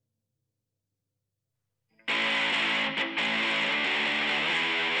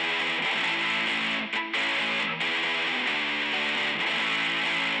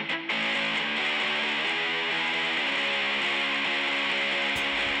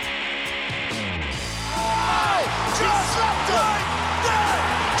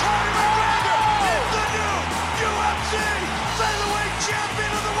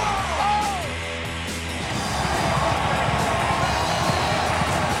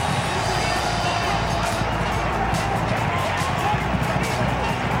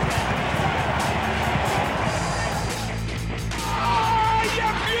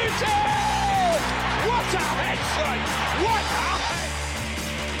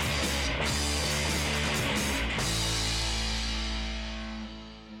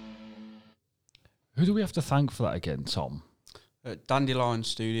Who do we have to thank for that again, Tom? Dandelion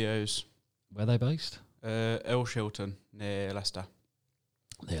Studios. Where are they based? Earl Shilton, near Leicester.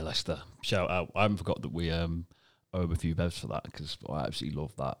 Near Leicester. Shout out. I haven't forgot that we owe a few bevs for that because I absolutely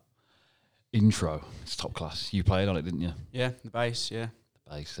love that intro. It's top class. You played on it, didn't you? Yeah, the bass, yeah.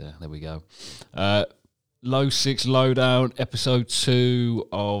 The bass, there we go. Low 6 Lowdown, episode 2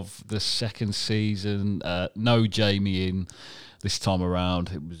 of the second season. No Jamie in this time around.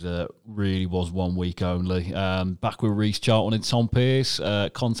 It was really was 1 week only. Back with Reece Charlton and Tom Pearce,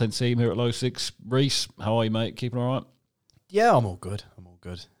 content team here at Low 6. Reece, how are you, mate? Keeping all right? Yeah, I'm all good.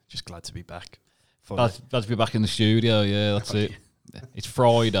 Just glad to be back. Glad to be back in the studio, yeah, that's it. It's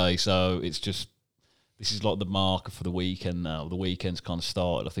Friday, so it's just, this is like the marker for the weekend now. The weekend's kind of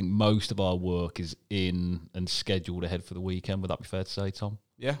started. I think most of our work is in and scheduled ahead for the weekend. Would that be fair to say, Tom?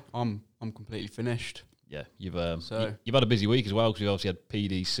 Yeah, I'm completely finished. Yeah, you've had a busy week as well because you obviously had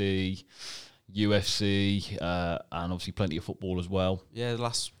PDC, UFC, and obviously plenty of football as well. Yeah, the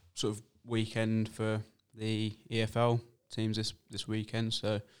last sort of weekend for the EFL teams this weekend,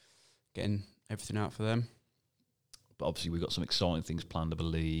 so getting everything out for them. But obviously we've got some exciting things planned, I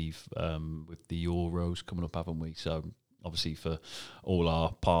believe, with the Euros coming up, haven't we? So obviously for all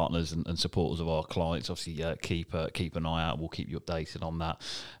our partners and supporters of our clients, obviously keep an eye out. We'll keep you updated on that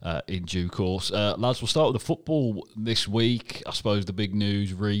in due course. Lads, we'll start with the football this week. I suppose the big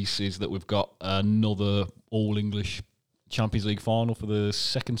news, Reece, is that we've got another All-English Champions League final for the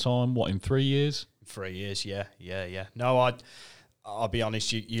second time, in 3 years? 3 years, yeah. No, I'll be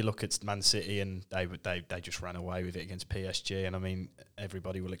honest. You look at Man City and they just ran away with it against PSG, and I mean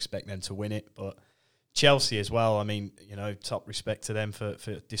everybody will expect them to win it, but Chelsea as well. I mean, top respect to them for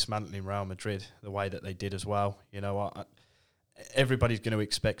dismantling Real Madrid the way that they did as well. Everybody's going to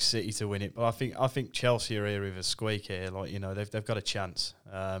expect City to win it, but I think Chelsea are here with a squeak here. They've got a chance.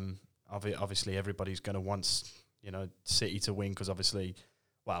 Obviously, everybody's going to want City to win because obviously,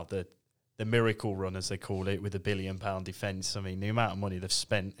 the miracle run, as they call it, with £1 billion defence. I mean, the amount of money they've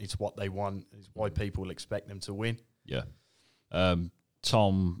spent is what they want. Is why people expect them to win. Yeah.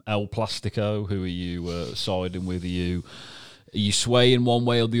 Tom, El Plastico, who are you siding with? Are you swaying one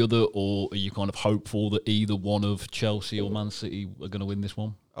way or the other, or are you kind of hopeful that either one of Chelsea or Man City are going to win this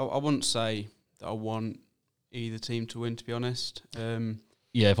one? I wouldn't say that I want either team to win, to be honest.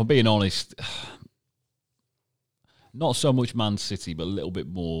 Yeah, if I'm being honest, not so much Man City, but a little bit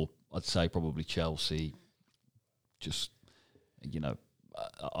more, I'd say probably Chelsea. Just,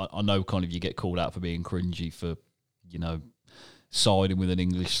 I know kind of you get called out for being cringy for, siding with an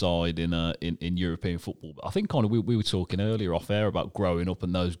English side in European football. But I think kind of we were talking earlier off air about growing up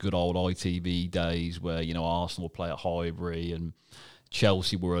and those good old ITV days where, Arsenal would play at Highbury and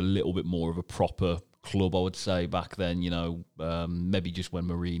Chelsea were a little bit more of a proper club, I would say, back then, maybe just when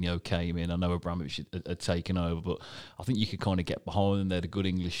Mourinho came in. I know Abramovich had taken over, but I think you could kind of get behind them. They had a good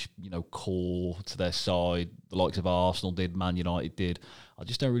English, core to their side. The likes of Arsenal did, Man United did. I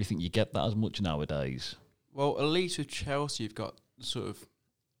just don't really think you get that as much nowadays. Well, at least with Chelsea, you've got sort of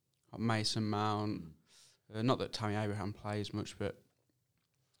Mason Mount. Not that Tammy Abraham plays much, but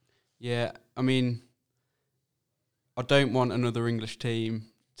yeah, I mean, I don't want another English team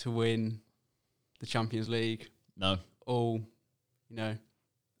to win the Champions League. No. I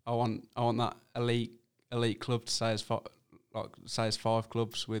want that elite club to say as 5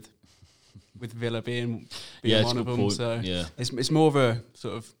 clubs with Villa being one of them. Point. So yeah. it's more of a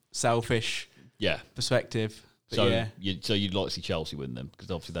sort of selfish perspective. But you'd like to see Chelsea win them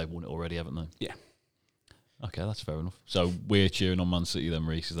because obviously they've won it already, haven't they? Yeah. Okay, that's fair enough. So we're cheering on Man City then,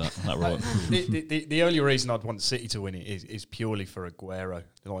 Reece, is that right? The only reason I'd want City to win it is purely for Aguero.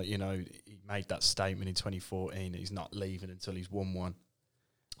 He made that statement in 2014 that he's not leaving until he's won one.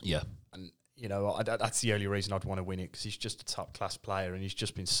 Yeah. And, that's the only reason I'd want to win it because he's just a top-class player and he's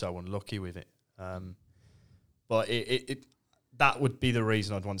just been so unlucky with it. But that would be the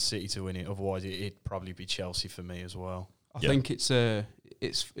reason I'd want City to win it. Otherwise, it'd probably be Chelsea for me as well. I think it's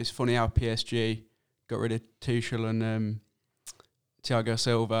funny how PSG got rid of Tuchel and Thiago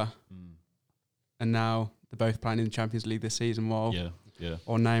Silva, and now they're both playing in the Champions League this season. While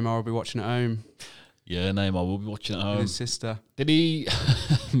or Neymar will be watching at home. Yeah, Neymar will be watching at home. With his sister. Did he?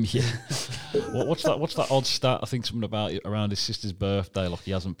 Yeah. What's that odd stat? I think something about it around his sister's birthday. Like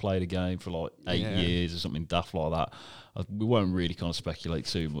he hasn't played a game for like 8 years or something daft like that. We won't really kind of speculate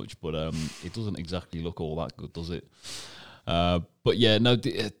too much, but it doesn't exactly look all that good, does it? But yeah, no.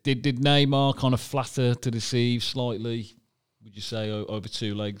 Did Neymar kind of flatter to deceive slightly? Would you say over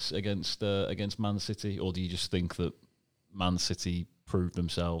 2 legs against Man City, or do you just think that Man City proved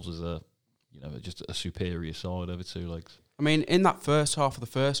themselves as just a superior side over 2 legs? I mean, in that first half of the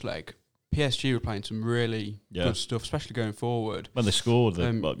first leg, PSG were playing some really Yeah. good stuff, especially going forward. When they scored,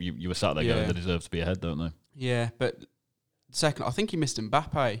 Um, you were sat there yeah. going, they deserve to be ahead, don't they? Yeah, but second, I think he missed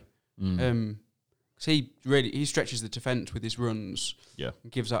Mbappe. Mm. 'Cause he stretches the defence with his runs. Yeah.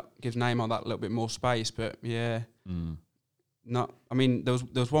 And gives Neymar that little bit more space. But yeah, Mm. I mean, there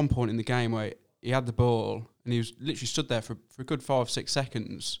was one point in the game where he had the ball and he was literally stood there for a good 5-6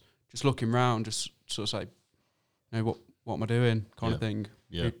 seconds, just looking round, just sort of say, you know, what am I doing, kind of thing.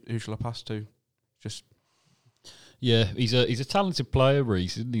 Yeah. Who shall I pass to? Just Yeah, he's a talented player,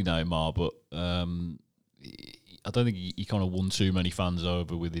 Reece, isn't he, Neymar? But I don't think he kind of won too many fans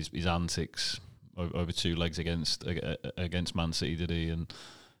over with his antics over two legs against Man City, did he? And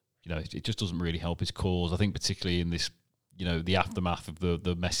you know, it just doesn't really help his cause. I think particularly in this, you know, the aftermath of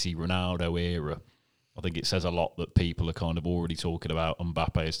the Messi Ronaldo era, I think it says a lot that people are kind of already talking about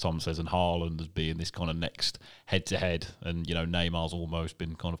Mbappe, as Tom says, and Haaland as being this kind of next head-to-head. And, you know, Neymar's almost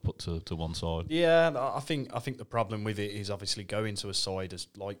been kind of put to one side. Yeah, I think the problem with it is obviously going to a side as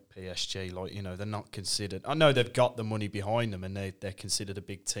like PSG, like, you know, they're not considered. I know they've got the money behind them and they're considered a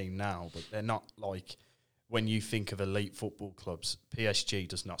big team now, but they're not like, when you think of elite football clubs, PSG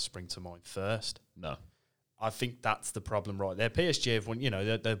does not spring to mind first. No. I think that's the problem right there. PSG have won, you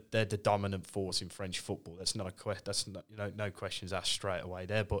know, they're the dominant force in French football. That's not no questions asked straight away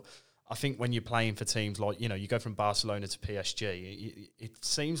there. But I think when you're playing for teams like, you know, you go from Barcelona to PSG, it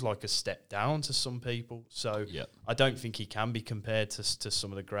seems like a step down to some people. So Yeah. I don't think he can be compared to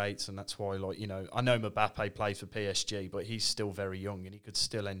some of the greats, and that's why, like, you know, I know Mbappe plays for PSG, but he's still very young, and he could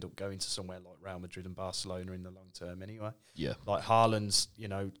still end up going to somewhere like Real Madrid and Barcelona in the long term anyway. Yeah. Like Haaland's, you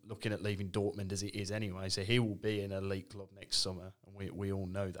know, looking at leaving Dortmund as it is anyway, so he will be in an elite club next summer, and we all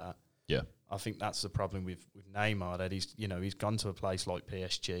know that. Yeah. I think that's the problem with Neymar, that he's gone to a place like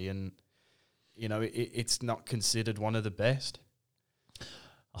PSG, and you know it's not considered one of the best.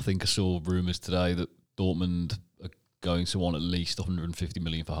 I think I saw rumours today that Dortmund are going to want at least 150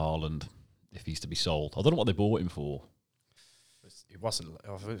 million for Haaland if he's to be sold. I don't know what they bought him for. It wasn't.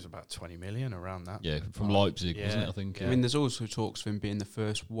 I think it was about 20 million around that. Yeah, from Leipzig, wasn't it? I think. I mean, there's also talks of him being the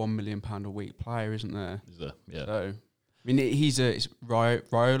first £1 million a week player, isn't there? Is there? Yeah. So, I mean, it's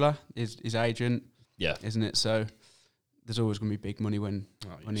Raiola is his agent, Yeah. isn't it? So there's always going to be big money when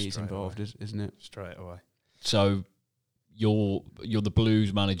Yeah, he's straight involved, away. isn't it? Straight away. So you're the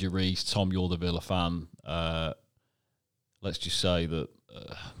Blues manager, Reece. Tom, you're the Villa fan. Let's just say that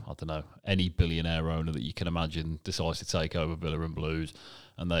I don't know, any billionaire owner that you can imagine decides to take over Villa and Blues,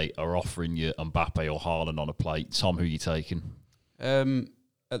 and they are offering you Mbappe or Haaland on a plate. Tom, who are you taking?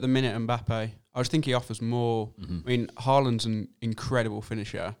 At the minute, Mbappe, I just think he offers more. Mm-hmm. I mean, Haaland's an incredible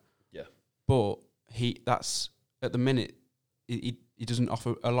finisher. Yeah. But that's at the minute, he doesn't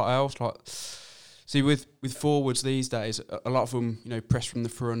offer a lot else. Like, see, with forwards these days, a lot of them, you know, press from the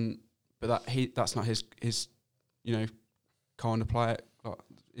front, but that's not his you know, kind of play, like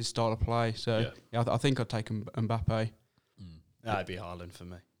his style of play. So yeah, I think I'd take Mbappe. That'd be Haaland for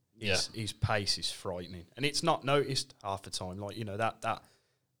me. Yeah. His pace is frightening, and it's not noticed half the time. Like, you know, that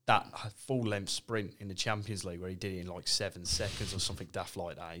full length sprint in the Champions League where he did it in like 7 seconds or something daft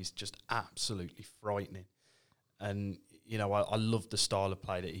like that. He's just absolutely frightening, and you know, I love the style of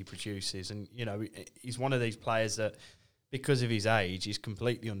play that he produces, and you know, he's one of these players that, because of his age, he's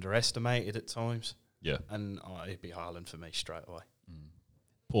completely underestimated at times. Yeah. And it'd be Haaland for me straight away.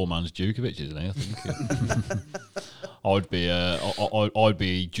 Poor man's Djukovic, isn't he? I think. I'd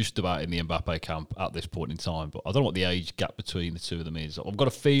be just about in the Mbappe camp at this point in time, but I don't know what the age gap between the two of them is. I've got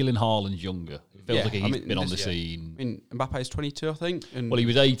a feeling Haaland's younger. It feels like he's been on the scene. I mean, Mbappe's 22, I think. And Well, he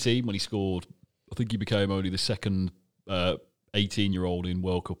was 18 when he scored. I think he became only the second 18-year-old in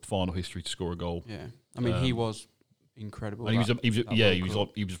World Cup final history to score a goal. yeah, I mean, he was incredible. And he was World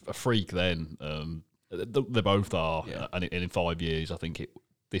he was a freak then. They both are, Yeah. and in 5 years, I think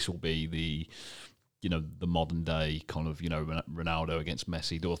this will be the modern day kind of, you know, Ronaldo against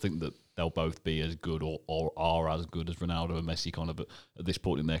Messi. Do I think that they'll both be as good or are as good as Ronaldo and Messi kind of at this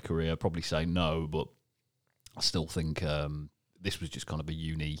point in their career? I'd probably say no, but I still think this was just kind of a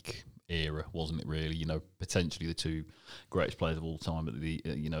unique era, wasn't it? Really, you know, potentially the two greatest players of all time at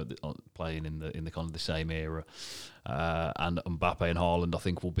playing in the kind of the same era, and Mbappe and Haaland, I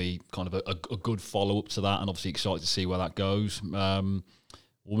think, will be kind of a good follow up to that, and obviously excited to see where that goes.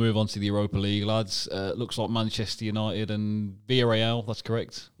 We'll move on to the Europa League, lads. Looks like Manchester United and Villarreal. That's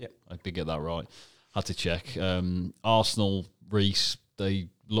correct. Yep. I did get that right. Had to check. Arsenal, Reece. They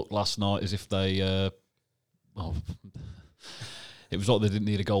looked last night as if they. It was like they didn't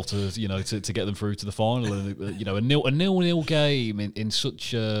need a goal to get them through to the final, and you know, a nil game in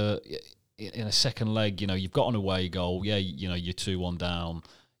such in a second leg. You know, you've got an away goal. Yeah, you know, you're 2-1 down.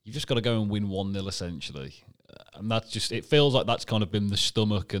 you've just got to go and win 1-0 essentially. And that's just, it feels like that's kind of been the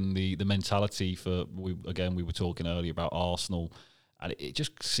stomach and the mentality for, we were talking earlier about Arsenal, and it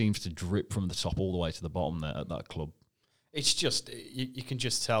just seems to drip from the top all the way to the bottom there at that club. It's just, you can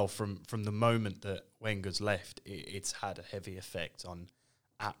just tell from the moment that Wenger's left, it's had a heavy effect on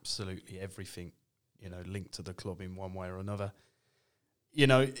absolutely everything, linked to the club in one way or another.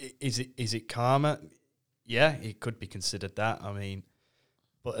 Is it karma? Yeah, it could be considered that. I mean,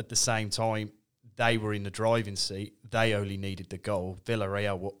 but at the same time, they were in the driving seat. They only needed the goal.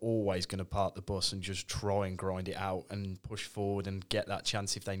 Villarreal were always going to park the bus and just try and grind it out and push forward and get that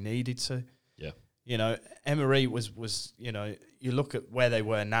chance if they needed to. Yeah. Emery was you look at where they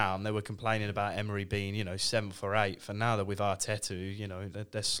were now, and they were complaining about Emery being, 7th or 8th, and now they're with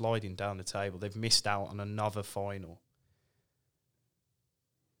Arteta, they're sliding down the table. They've missed out on another final.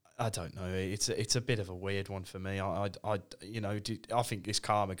 I don't know. It's a bit of a weird one for me. I think this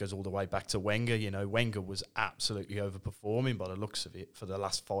karma goes all the way back to Wenger. Wenger was absolutely overperforming by the looks of it for the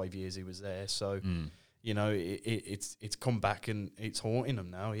last 5 years he was there. So, it's come back and it's haunting them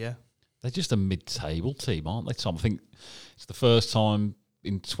now. Yeah. They're just a mid-table team, aren't they, Tom? I think it's the first time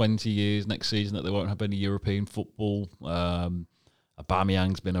in 20 years next season that they won't have any European football.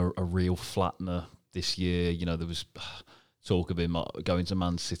 Aubameyang's been a real flattener this year. There was talk of him going to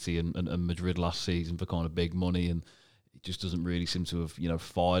Man City and Madrid last season for kind of big money, and it just doesn't really seem to have,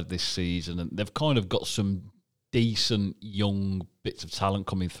 fired this season. And they've kind of got some decent young bits of talent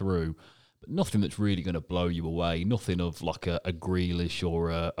coming through, but nothing that's really going to blow you away. Nothing of like a Grealish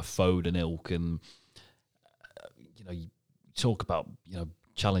or a Foden ilk. And, you talk about,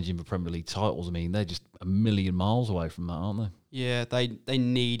 challenging for Premier League titles. I mean, they're just a million miles away from that, aren't they? Yeah, they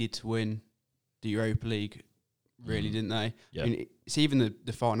needed to win the Europa League, really, didn't they? Yeah. I mean, it's even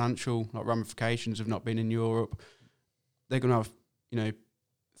the financial ramifications of not being in Europe. They're going to have,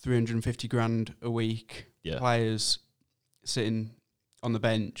 350 grand a week, players sitting on the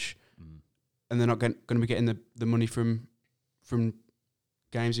bench, and they're not going to be getting the money from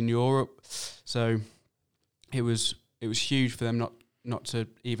games in Europe. So it was huge for them not to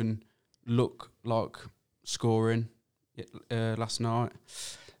even look like scoring last night.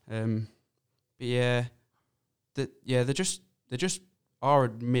 But yeah, they just are a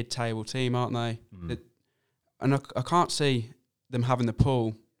mid-table team, aren't they? And I can't see them having the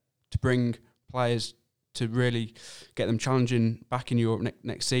pull to bring players to really get them challenging back in Europe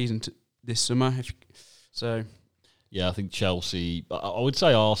next season this summer. Yeah, I think Chelsea, I would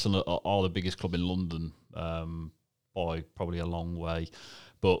say Arsenal are the biggest club in London by probably a long way.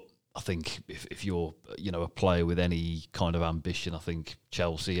 But I think if you're, a player with any kind of ambition, I think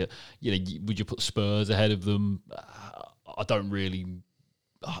Chelsea, would you put Spurs ahead of them? I don't really.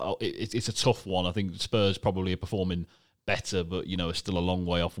 It's a tough one. I think Spurs probably are performing better, but are still a long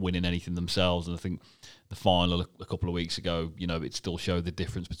way off winning anything themselves. And I think the final a couple of weeks ago, it still showed the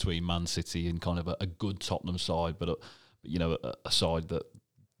difference between Man City and kind of a good Tottenham side, but a side that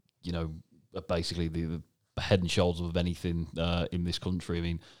are basically the head and shoulders of anything in this country. I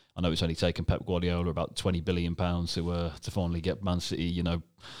mean, I know it's only taken Pep Guardiola about £20 billion to finally get Man City,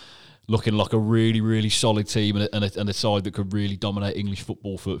 looking like a really, really solid team and a side that could really dominate English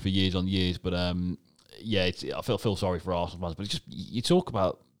football for years on years. But I feel sorry for Arsenal fans. But it's just, you talk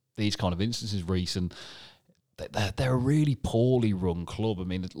about these kind of instances, Reece, and they're a really poorly run club. I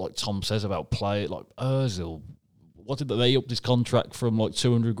mean, like Tom says about players like Ozil. What did they upped his contract from like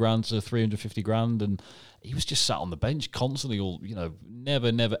 200 grand to 350 grand, and he was just sat on the bench constantly.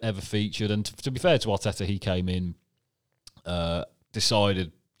 Never ever featured. And to be fair to Arteta, he came in,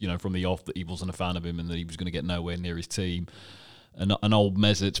 decided from the off that he wasn't a fan of him and that he was going to get nowhere near his team. And an old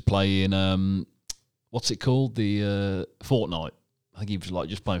Mesut playing what's it called, the Fortnite. I think he was like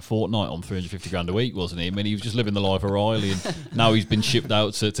just playing Fortnite on 350 grand a week, wasn't he? I mean, he was just living the life of Riley, and now he's been shipped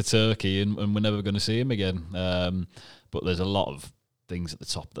out to Turkey, and we're never going to see him again. But there's a lot of things at the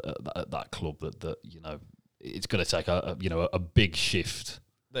top at that club that it's going to take a big shift.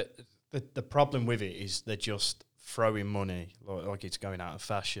 The problem with it is they're just throwing money like it's going out of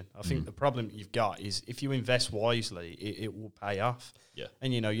fashion. I think the problem you've got is if you invest wisely, it will pay off. Yeah.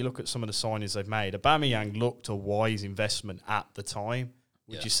 And, you look at some of the signings they've made. Aubameyang looked a wise investment at the time.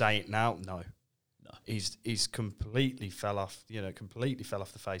 Would you say it now? No. He's completely fell off, completely fell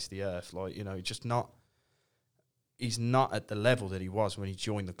off the face of the earth. Just not, he's not at the level that he was when he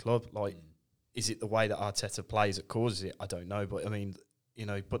joined the club. Is it the way that Arteta plays that causes it? I don't know. But, I mean, he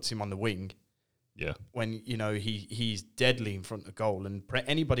puts him on the wing. Yeah. When, he's deadly in front of goal. And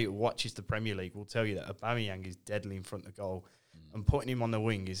anybody who watches the Premier League will tell you that Aubameyang is deadly in front of goal. And putting him on the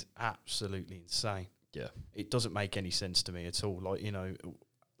wing is absolutely insane. Yeah. It doesn't make any sense to me at all.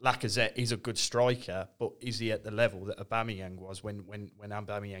 Lacazette is a good striker, but is he at the level that Aubameyang was when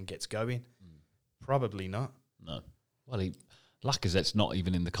Aubameyang gets going? Probably not. No. Well, Lacazette's not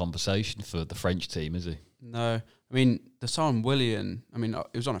even in the conversation for the French team, is he? No. I mean, the Son Willian, I mean,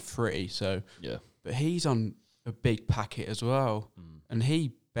 it was on a free, so... Yeah. But he's on a big packet as well, and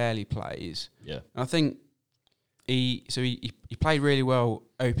he barely plays. Yeah. And I think he played really well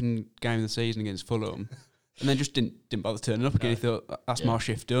open game of the season against Fulham, and then just didn't bother turning up again. He thought, that's my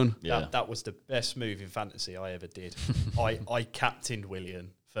shift done. Yeah. That was the best move in fantasy I ever did. I captained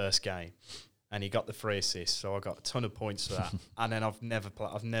Willian first game, and he got the 3 assists, so I got a ton of points for that. And then I've never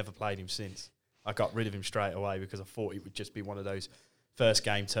played him since. I got rid of him straight away because I thought it would just be one of those first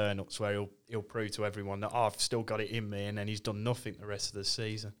game turn-ups where he'll prove to everyone that I've still got it in me, and then he's done nothing the rest of the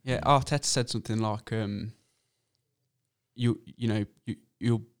season. Yeah, Arteta said something like, you'll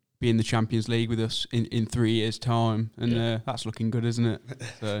be in the Champions League with us in 3 years' time, and that's looking good, isn't it?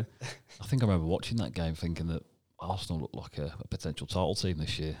 So I think I remember watching that game thinking that Arsenal looked like a potential title team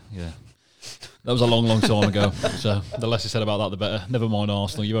this year. Yeah. That was a long, long time ago. So the less I said about that, the better. Never mind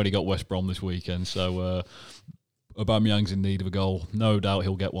Arsenal. You've already got West Brom this weekend. So Aubameyang's in need of a goal. No doubt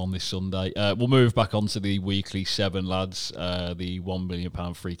he'll get one this Sunday. We'll move back onto the weekly 7, lads. The £1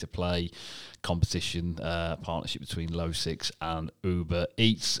 million free-to-play competition partnership between Low Six and Uber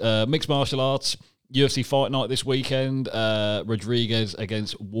Eats. Mixed martial arts. UFC Fight Night this weekend. Rodriguez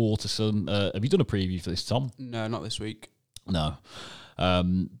against Waterson. Have you done a preview for this, Tom? no, not this week. No.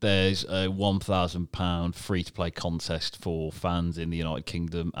 There's a £1,000 free-to-play contest for fans in the United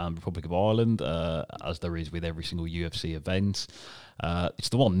Kingdom and Republic of Ireland, as there is with every single UFC event. It's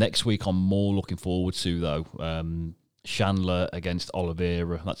the one next week I'm more looking forward to, though. Chandler against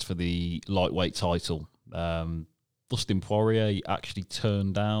Oliveira. That's for the lightweight title. Dustin Poirier actually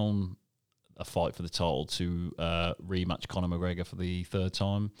turned down a fight for the title to rematch Conor McGregor for the 3rd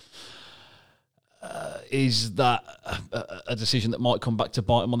time. Is that a decision that might come back to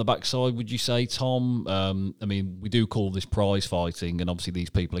bite him on the backside, would you say, Tom? I mean, we do call this prize fighting, and obviously these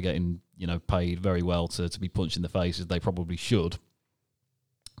people are getting, paid very well to be punched in the face, as they probably should.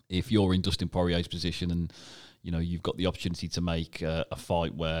 If you're in Dustin Poirier's position and, you've got the opportunity to make a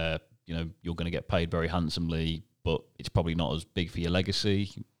fight where, you're going to get paid very handsomely, but it's probably not as big for your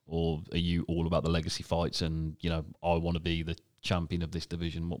legacy, or are you all about the legacy fights and, I want to be the champion of this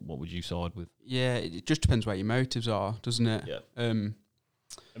division? What would you side with? Yeah, it just depends where your motives are, doesn't it? Yeah. I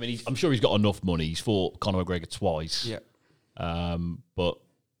mean, I'm sure he's got enough money. He's fought Conor McGregor twice. Yeah. But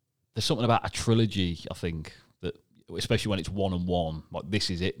there's something about a trilogy, I think, that especially when it's 1-on-1, like this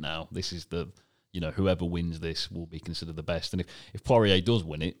is it now. This is the, whoever wins this will be considered the best. And if Poirier does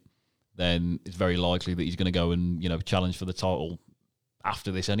win it, then it's very likely that he's going to go and, challenge for the title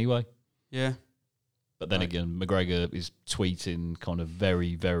after this anyway. Yeah. But then again, McGregor is tweeting kind of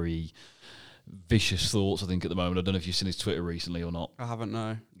very, very vicious thoughts, I think, at the moment. I don't know if you've seen his Twitter recently or not. I haven't,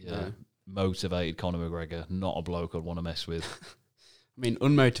 no. Yeah. No. Motivated Conor McGregor, not a bloke I'd want to mess with. I mean,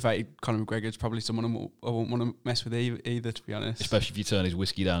 unmotivated Conor McGregor is probably someone I won't want to mess with either, to be honest. Especially if you turn his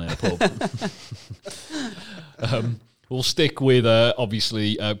whiskey down in a pub. We'll stick with,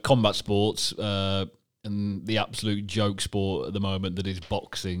 obviously, combat sports and the absolute joke sport at the moment that is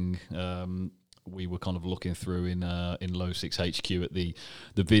boxing. We were kind of looking through in Low Six HQ at the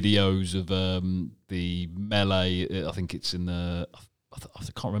videos of the melee. I think it's in the... I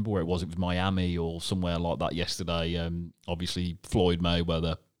can't remember where it was. It was Miami or somewhere like that yesterday. Obviously, Floyd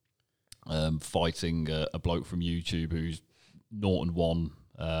Mayweather fighting a bloke from YouTube who's 0-1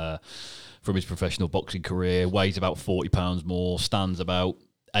 from his professional boxing career, weighs about 40 pounds more, stands about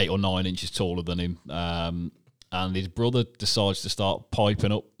 8 or 9 inches taller than him. And his brother decides to start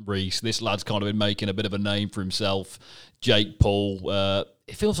piping up Reese. This lad's kind of been making a bit of a name for himself. Jake Paul,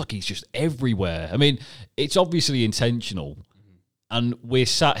 it feels like he's just everywhere. I mean, it's obviously intentional. And we're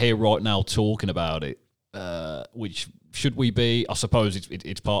sat here right now talking about it, which should we be? I suppose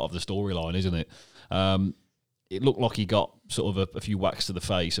it's part of the storyline, isn't it? It looked like he got sort of a few whacks to the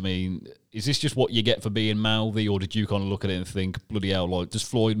face. I mean, is this just what you get for being mouthy, or did you kind of look at it and think, bloody hell, like, does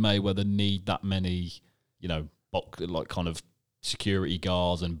Floyd Mayweather need that many, like kind of security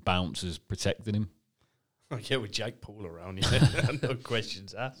guards and bouncers protecting him? Oh, yeah, with Jake Paul around, no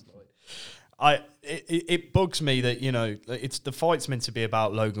questions asked. It bugs me that, it's the fight's meant to be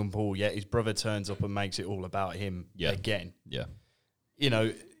about Logan Paul, yet his brother turns up and makes it all about him again. Yeah.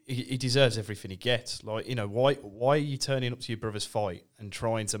 He deserves everything he gets. Like, why are you turning up to your brother's fight and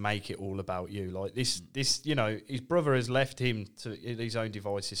trying to make it all about you? Like this, his brother has left him to his own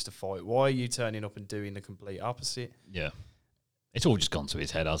devices to fight. Why are you turning up and doing the complete opposite? Yeah. It's all just gone to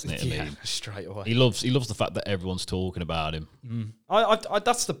his head, hasn't it? I Yeah, mean, straight away. he loves the fact that everyone's talking about him. I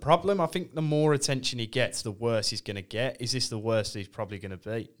that's the problem. I think the more attention he gets, the worse he's going to get. Is this the worst he's probably going to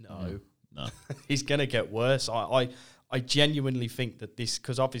be? No. No. He's going to get worse. I genuinely think that this,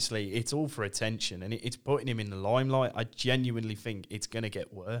 because obviously it's all for attention and it's putting him in the limelight. I genuinely think it's going to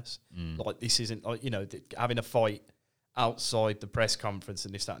get worse. Like, this isn't, like, having a fight outside the press conference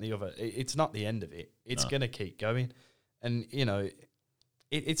and this, that, and the other. It's not the end of it. It's going to keep going. And,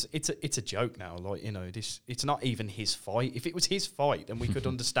 it's a joke now. Like, it's not even his fight. If it was his fight, then we could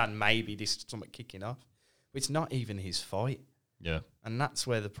understand maybe this is something kicking off. But it's not even his fight. Yeah. And that's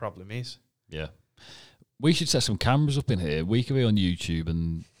where the problem is. Yeah. We should set some cameras up in here. We could be on YouTube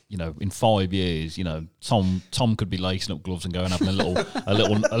and, in 5 years, Tom could be lacing up gloves and going having a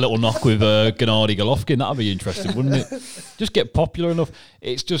little knock with Gennady Golovkin. That'd be interesting, wouldn't it? Just get popular enough.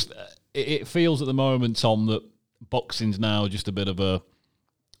 It's just, it feels at the moment, Tom, that boxing's now just a bit of a,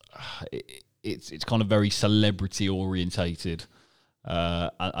 it's kind of very celebrity orientated.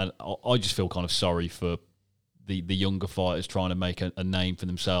 And I just feel kind of sorry for the younger fighters trying to make a name for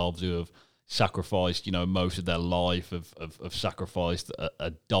themselves who have sacrificed, most of their life, have sacrificed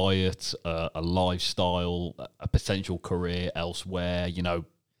a diet, a lifestyle, a potential career elsewhere,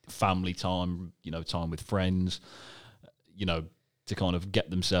 family time, time with friends, to kind of get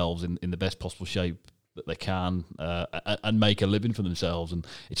themselves in the best possible shape that they can, and make a living for themselves. And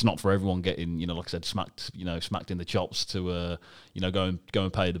it's not for everyone getting, like I said, smacked in the chops to, go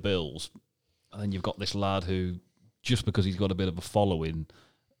and pay the bills. And then you've got this lad who, just because he's got a bit of a following,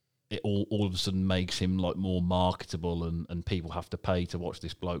 it all of a sudden makes him like more marketable, and people have to pay to watch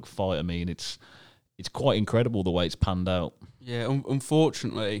this bloke fight. I mean, it's quite incredible the way it's panned out. Yeah,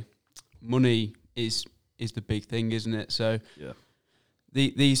 unfortunately, money is the big thing, isn't it? So yeah,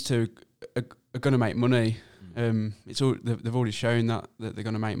 these two are going to make money. It's all they've already shown that they're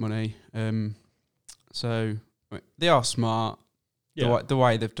going to make money. So they are smart. Yeah. The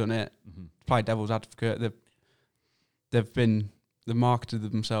way they've done it, play devil's advocate. They've marketed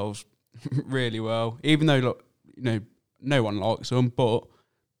themselves really well, even though, look, no one likes them, but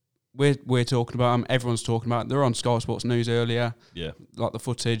we're talking about them. Everyone's talking about them. They're on Sky Sports News earlier. Yeah, like the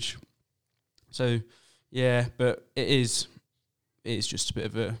footage. So yeah, but it is just a bit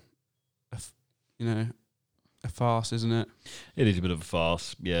of a farce, isn't it? it is a bit of a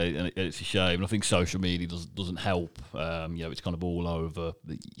farce. Yeah, and it's a shame. And I think social media doesn't help. It's kind of all over.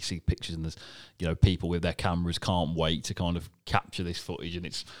 You see pictures, and there's people with their cameras can't wait to kind of capture this footage, and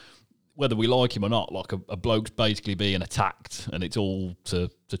it's, whether we like him or not, like a bloke's basically being attacked, and it's all to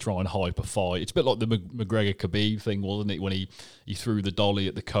try and hype a fight. It's a bit like the McGregor Khabib thing, wasn't it? When he threw the dolly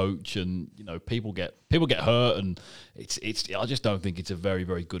at the coach, and people get hurt, and it's. I just don't think it's a very,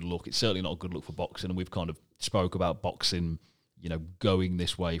 very good look. It's certainly not a good look for boxing, and we've kind of spoke about boxing, going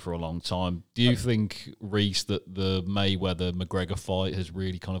this way for a long time. Do you think, Reese, that the Mayweather McGregor fight has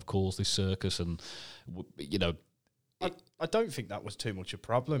really kind of caused this circus, and I don't think that was too much a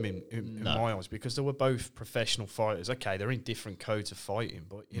problem in my eyes, because they were both professional fighters. Okay, they're in different codes of fighting,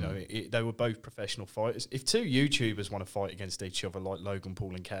 but they were both professional fighters. If two YouTubers want to fight against each other like Logan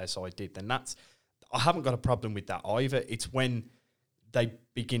Paul and KSI did, then I haven't got a problem with that either. It's when they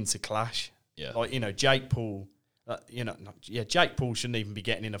begin to clash. Yeah. Like, Jake Paul, Jake Paul shouldn't even be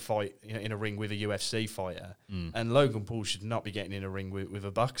getting in a fight in a ring with a UFC fighter, and Logan Paul should not be getting in a ring with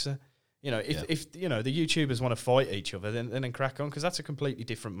a boxer. If the YouTubers want to fight each other, then crack on, because that's a completely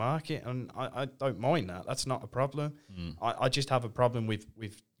different market, and I don't mind that. That's not a problem. I just have a problem with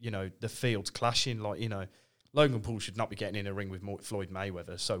the fields clashing. Like, Logan Paul should not be getting in a ring with Floyd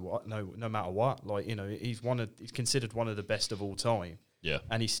Mayweather. So what? No matter what. Like, he's considered one of the best of all time. Yeah,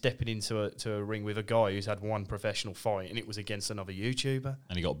 and he's stepping into a ring with a guy who's had one professional fight, and it was against another YouTuber,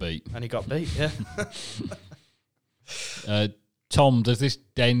 and he got beat. Yeah. Tom, does this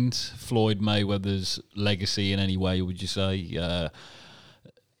dent Floyd Mayweather's legacy in any way, would you say?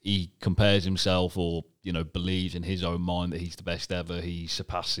 He compares himself, or, believes in his own mind that he's the best ever. He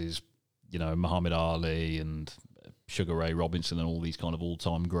surpasses, Muhammad Ali and Sugar Ray Robinson and all these kind of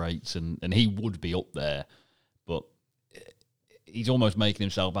all-time greats, and he would be up there, but he's almost making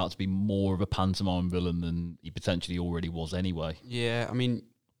himself out to be more of a pantomime villain than he potentially already was anyway. Yeah, I mean,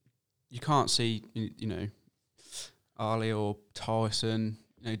 you can't see, Ali or Tyson,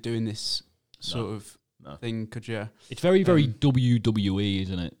 doing this sort of thing, could you? It's very, very WWE,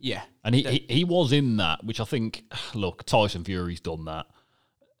 isn't it? Yeah. And he was in that, which I think, look, Tyson Fury's done that.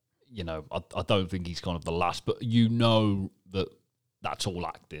 I don't think he's kind of the last, but that that's all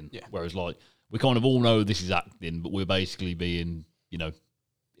acting. Yeah. Whereas, like, we kind of all know this is acting, but we're basically being,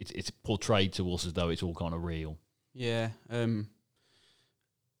 it's portrayed to us as though it's all kind of real. Yeah.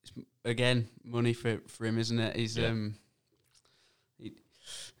 again, money for him, isn't it? He's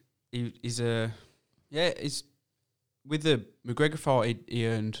he's with the McGregor fight. He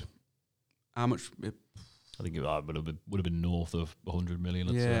earned how much? I think it would have been north of 100 million.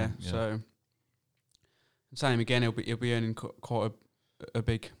 I'd Yeah, say. so same again. He'll be earning quite a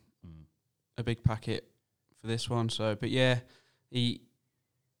big packet for this one. So, but yeah, he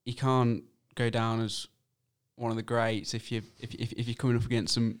can't go down as one of the greats if you're coming up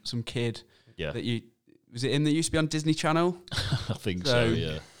against some kid. Yeah. That was it him that used to be on Disney Channel? I think so.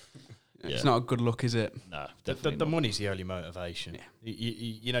 Yeah. It's not a good look, is it? No, definitely. The money's the only motivation. Yeah.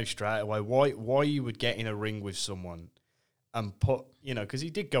 You know straight away why you would get in a ring with someone and put, because he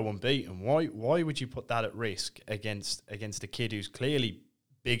did go unbeaten. Why would you put that at risk against a kid who's clearly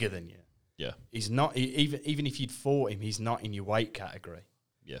bigger than you? Yeah. He's not even if you'd fought him, he's not in your weight category.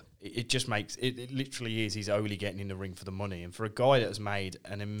 Yeah. It just makes it literally is. He's only getting in the ring for the money, and for a guy that has made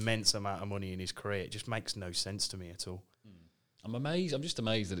an immense amount of money in his career, it just makes no sense to me at all. I'm amazed. I'm just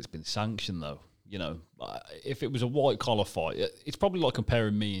amazed that it's been sanctioned, though. If it was a white collar fight, it's probably like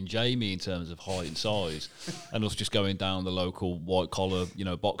comparing me and Jamie in terms of height and size, and us just going down the local white collar,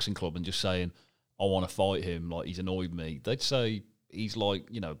 boxing club and just saying, "I want to fight him." Like, he's annoyed me. They'd say he's like,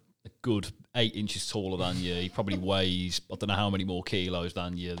 a good 8 inches taller than you. He probably weighs, I don't know how many more kilos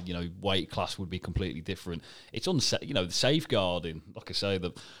than you. Weight class would be completely different. It's the safeguarding. Like I say,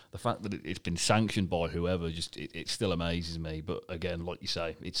 the fact that it's been sanctioned by whoever, it still amazes me. But again, like you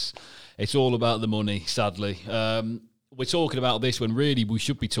say, it's all about the money. Sadly, we're talking about this when really we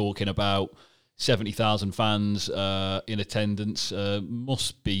should be talking about 70,000 fans in attendance.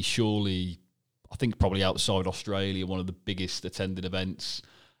 Must be surely, I think probably outside Australia, one of the biggest attended events.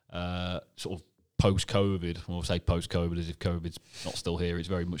 Sort of post-COVID. We'll say post-COVID as if COVID's not still here. It's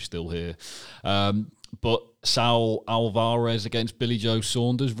very much still here. But Saul Alvarez against Billy Joe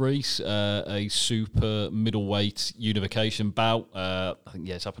Saunders, Reese, a super middleweight unification bout. I think,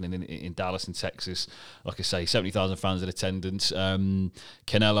 it's happening in Dallas in Texas. Like I say, 70,000 fans in attendance.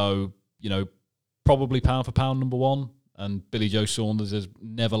 Canelo, probably pound for pound number one. And Billy Joe Saunders has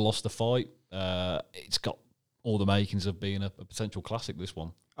never lost a fight. It's got all the makings of being a potential classic, this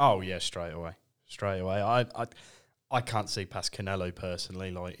one. Oh yeah, straight away. I can't see past Canelo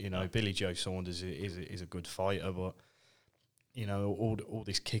personally. Billy Joe Saunders is a good fighter, but all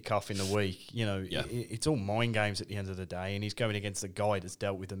this kick off in the week, it's all mind games at the end of the day, and he's going against a guy that's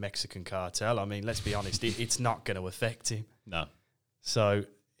dealt with the Mexican cartel. I mean, let's be honest, it's not going to affect him. No. So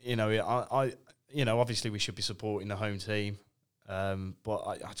obviously we should be supporting the home team.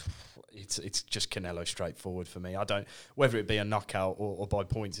 But it's just Canelo straightforward for me. I don't, whether it be a knockout or by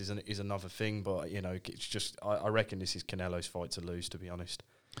points is another thing. But it's just I reckon this is Canelo's fight to lose, to be honest.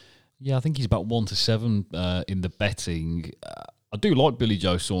 Yeah, I think he's about 1-7 in the betting. I do like Billy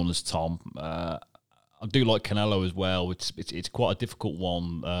Joe Saunders, Tom. I do like Canelo as well. It's quite a difficult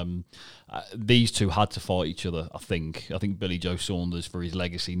one. These two had to fight each other. I think Billy Joe Saunders, for his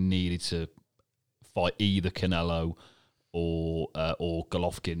legacy, needed to fight either Canelo or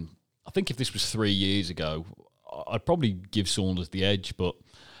Golovkin. I think if this was 3 years ago, I'd probably give Saunders the edge, but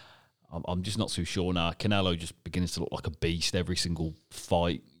I'm just not too sure now. Canelo just begins to look like a beast every single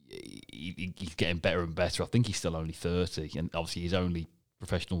fight. He's getting better and better. I think he's still only 30, and obviously his only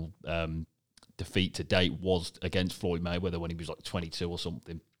professional defeat to date was against Floyd Mayweather when he was like 22 or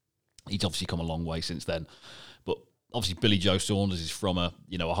something. He's obviously come a long way since then. But obviously Billy Joe Saunders is from a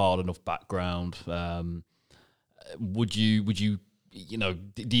hard enough background. Would you do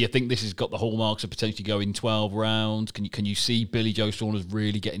you think this has got the hallmarks of potentially going 12 rounds? Can you see Billy Joe Saunders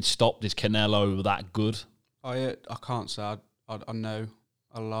really getting stopped? Is Canelo that good? I can't say I know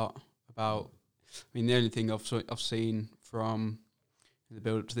a lot about. I mean, the only thing I've seen from the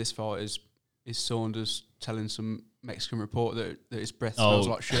build up to this fight is Saunders telling some Mexican reporter that his breath smells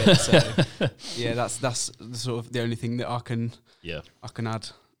like shit. So yeah, that's sort of the only thing that I can add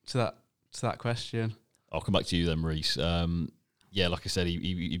to that question. I'll come back to you then, Reese. Like I said,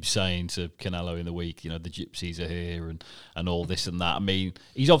 he was saying to Canelo in the week, the gypsies are here and all this and that. I mean,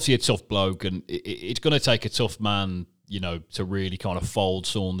 he's obviously a tough bloke, and it's going to take a tough man, to really kind of fold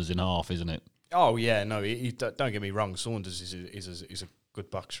Saunders in half, isn't it? Oh yeah, no. Don't get me wrong. Saunders is a good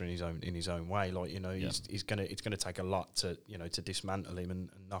boxer in his own way. It's gonna take a lot to dismantle him and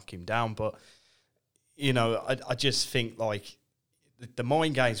knock him down. But I just think like the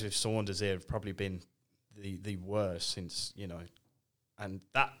mind games with Saunders here have probably been the worst since, and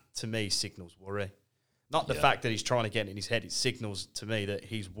that to me signals worry. Not the fact that he's trying to get it in his head, it signals to me that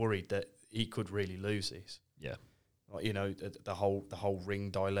he's worried that he could really lose this. Yeah. Like, you know, the whole ring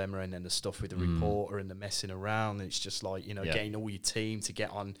dilemma, and then the stuff with the reporter and the messing around. And it's just like, you know, getting all your team to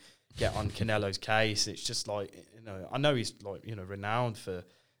get on Canelo's case. It's just like, you know, I know he's like, you know, renowned for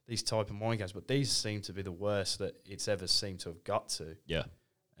these type of mind games, but these seem to be the worst that it's ever seemed to have got to. Yeah.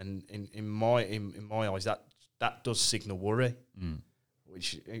 And in my eyes, that does signal worry.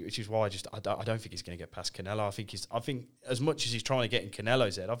 Which is why I don't think he's going to get past Canelo. I think as much as he's trying to get in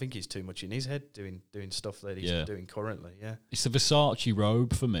Canelo's head, I think he's too much in his head doing stuff that he's doing currently. Yeah, it's the Versace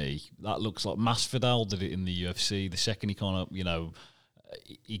robe for me. That looks like Masvidal did it in the UFC. The second he kind of, you know,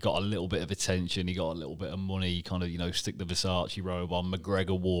 he got a little bit of attention, he got a little bit of money, he kind of, you know, stick the Versace robe on.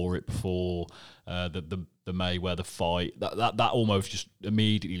 McGregor wore it before the Mayweather fight. That almost just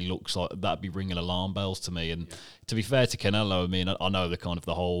immediately looks like that'd be ringing alarm bells to me. And to be fair to Canelo, I mean, I know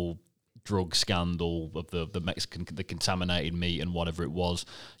the whole drug scandal of the Mexican, the contaminated meat and whatever it was,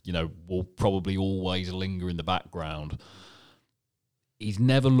 you know, will probably always linger in the background. He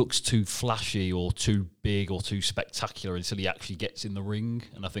never looks too flashy or too big or too spectacular until he actually gets in the ring.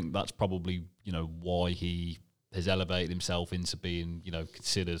 And I think that's probably, you know, why he has elevated himself into being, you know,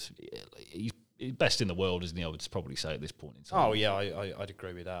 considered. He's best in the world, isn't he? I would probably say at this point in time. Oh, yeah, I'd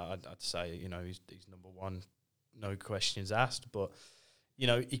agree with that. I'd say, you know, he's number one, no questions asked. But, you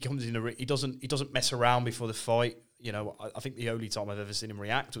know, he comes in the ring. He doesn't mess around before the fight. You know, I think the only time I've ever seen him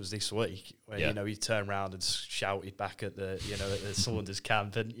react was this week, where you know, he turned around and shouted back at the Saunders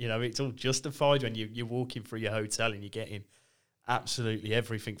camp, and you know, it's all justified when you're walking through your hotel and you're getting absolutely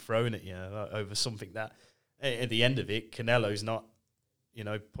everything thrown at you over something that, at the end of it, Canelo's not, you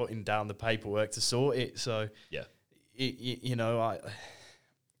know, putting down the paperwork to sort it. So you know,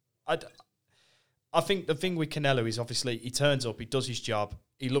 I think the thing with Canelo is obviously he turns up, he does his job,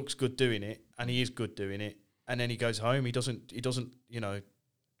 he looks good doing it, and he is good doing it. And then he goes home. He doesn't, you know,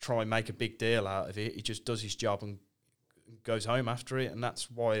 try and make a big deal out of it. He just does his job and goes home after it. And that's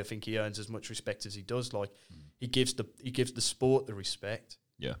why I think he earns as much respect as he does. Like he gives the sport the respect.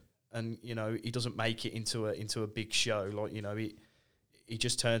 Yeah. And you know, he doesn't make it into a big show. Like, you know, he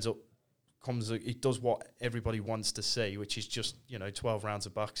just turns up, he does what everybody wants to see, which is just, you know, 12 rounds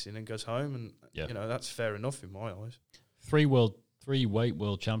of boxing, and goes home. And you know, that's fair enough in my eyes. Three-weight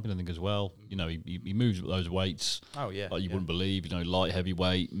world champion, I think, as well. You know, he moves with those weights. Oh, yeah. Like you wouldn't believe. You know, light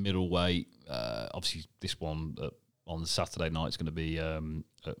heavyweight, middleweight. Obviously, this one on Saturday night is going to be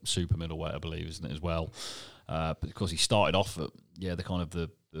super middleweight, I believe, isn't it, as well? But of course, he started off at the kind of the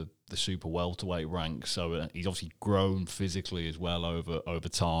super welterweight rank. So he's obviously grown physically as well over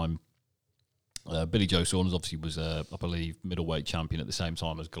time. Billy Joe Saunders obviously was, I believe, middleweight champion at the same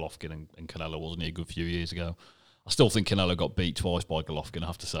time as Golovkin and Canelo, wasn't he, a good few years ago? I still think Canelo got beat twice by Golovkin, I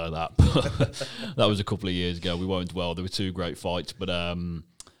have to say that. That was a couple of years ago. We won't dwell. There were two great fights. But,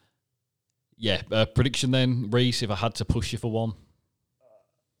 prediction then, Reese, if I had to push you for one?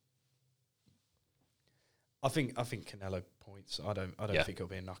 I think Canelo points. I don't think it'll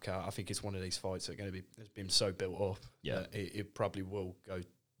be a knockout. I think it's one of these fights that has been so built up that it probably will go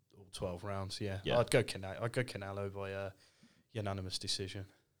all 12 rounds. Yeah. I'd go Canelo by unanimous decision.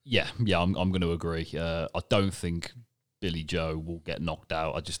 Yeah, I'm going to agree. I don't think Billy Joe will get knocked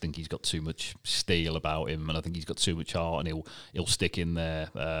out. I just think he's got too much steel about him, and I think he's got too much heart, and he'll stick in there.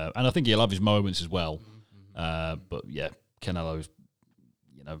 And I think he'll have his moments as well. But yeah, Canelo's,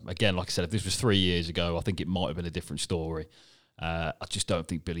 you know, again, like I said, if this was 3 years ago, I think it might have been a different story. I just don't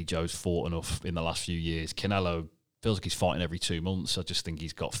think Billy Joe's fought enough in the last few years. Canelo feels like he's fighting every 2 months. I just think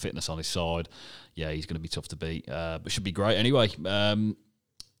he's got fitness on his side. Yeah, he's going to be tough to beat, but should be great anyway.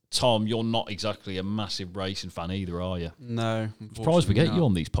 Tom, you're not exactly a massive racing fan either, are you? No. I'm surprised we get you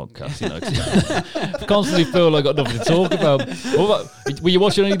on these podcasts, you know. I constantly feel like I've got nothing to talk about. Were you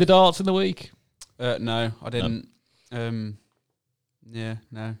watching any of the darts in the week? No, I didn't. No.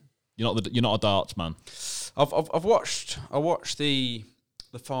 You're not a darts man. I watched the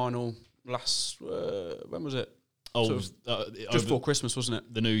final last when was it? Oh, just before Christmas, wasn't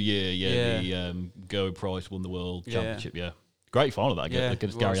it? The New Year, the Gerwyn Price won the World Championship, Great final that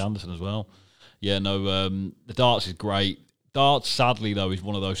against Gary Anderson as well. Yeah, no, the darts is great. Darts, sadly though, is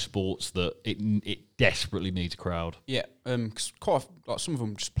one of those sports that it desperately needs a crowd. Yeah, cause some of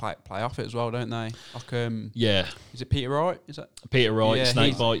them just play off it as well, don't they? Like, is it Peter Wright? Is that Peter Wright?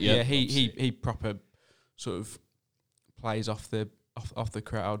 Snakebite. Yeah, he proper sort of plays off the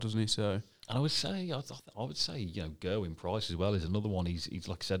crowd, doesn't he? So. And I would say, you know, Gerwyn Price as well is another one. He's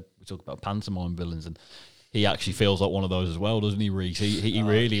like I said, we talk about pantomime villains, and he actually feels like one of those as well, doesn't he, Reece? He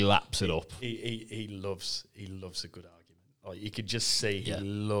really laps it up. He loves a good argument. Like, you could just see he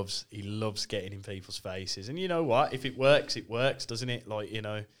loves getting in people's faces. And you know what? If it works, doesn't it? Like, you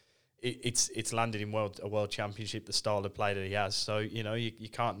know, it's landed in a world championship, the style of play that he has. So you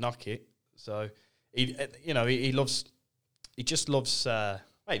can't knock it. So he just loves.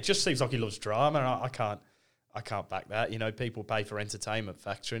 It just seems like he loves drama. And I can't back that. People pay for entertainment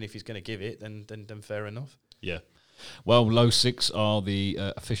factor, and if he's going to give it, then fair enough. Yeah. Well, Low Six are the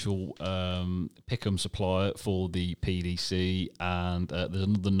official pick'em supplier for the PDC, and there's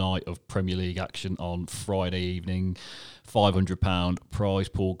another night of Premier League action on Friday evening. £500 prize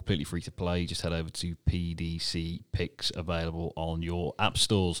pool, completely free to play. Just head over to PDC Picks, available on your app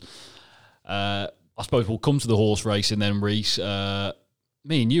stores. I suppose we'll come to the horse racing then, Reese.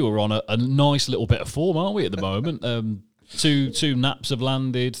 Me and you are on a nice little bit of form, aren't we, at the moment? Two naps have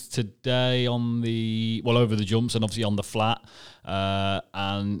landed today over the jumps and obviously on the flat.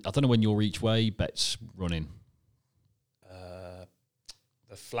 And I don't know when your each way bet's running.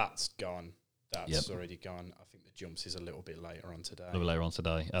 The flat's gone. That's already gone. I think the jumps is a little bit later on today. A little later on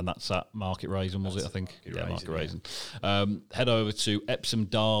today. And that's at Market Raising, was it, I think? Market Raising. Head over to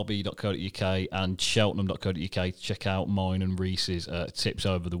epsomderby.co.uk and cheltenham.co.uk to check out mine and Reese's tips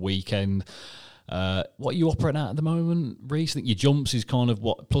over the weekend. What are you operating at the moment, Reese? I think your jumps is kind of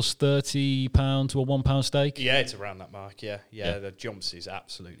plus £30 to a £1 stake. Yeah, it's around that mark. Yeah. The jumps is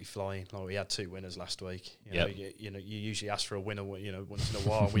absolutely flying. Like, we had 2 winners last week. You usually ask for a winner, once in a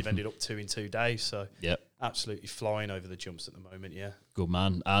while. We've ended up 2 in 2 days. So absolutely flying over the jumps at the moment. Yeah, good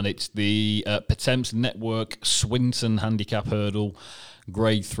man. And it's the Pertemps Network Swinton Handicap Hurdle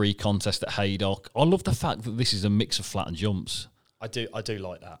Grade 3 contest at Haydock. I love the fact that this is a mix of flat and jumps. I do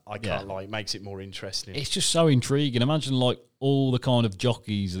like that. I can't lie. It makes it more interesting. It's just so intriguing. Imagine like all the kind of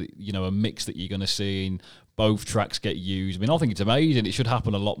jockeys that, a mix that you're going to see in both tracks get used. I mean, I think it's amazing. It should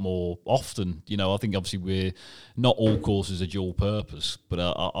happen a lot more often. I think obviously we're not all courses are dual purpose, but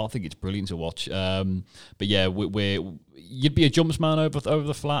I think it's brilliant to watch. But yeah, you'd be a jumps man over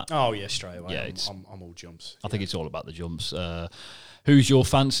the flat. Oh yeah, straight away. Yeah, I'm all jumps. I think it's all about the jumps. Who's your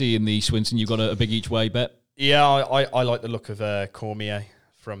fancy in the Swinton? You've got a big each way bet. Yeah, I like the look of Cormier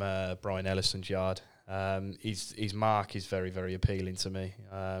from Brian Ellison's yard. His mark is very, very appealing to me.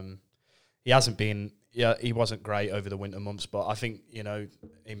 He wasn't great over the winter months, but I think,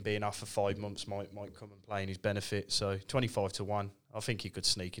 him being off for 5 months might come and play in his benefit. So 25 to 1, I think he could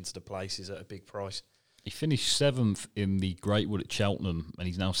sneak into the places at a big price. He finished 7th in the Greatwood at Cheltenham, and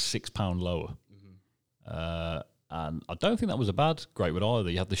he's now £6 lower. Mm-hmm. And I don't think that was a bad Greatwood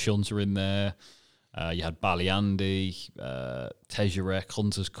either. You had the Shunter in there. You had Ballyandy, Tejerek,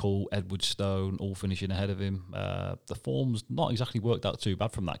 Hunter's Call, Edwardstone, all finishing ahead of him. The form's not exactly worked out too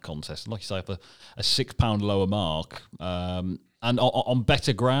bad from that contest. Like you say, for a £6 lower mark, and on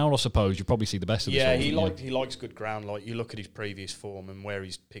better ground, I suppose you probably see the best of this. Yeah, he likes good ground. Like, you look at his previous form and where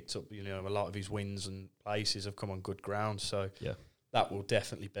he's picked up. A lot of his wins and places have come on good ground. So that will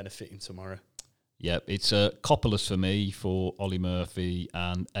definitely benefit him tomorrow. Yeah, it's Coppolas for me for Ollie Murphy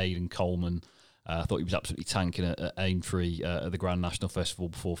and Aidan Coleman. I thought he was absolutely tanking at Aintree at the Grand National Festival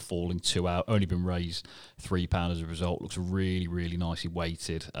before falling 2 out. Only been raised £3 as a result. Looks really, really nicely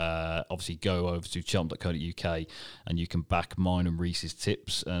weighted. Obviously, go over to cheltenham.co.uk and you can back mine and Reese's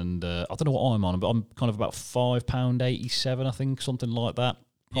tips. And I don't know what I'm on, but I'm kind of about £5.87, I think, something like that.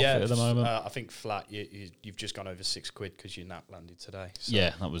 Profit at the moment. I think flat, you've just gone over £6 because your nap landed today. So.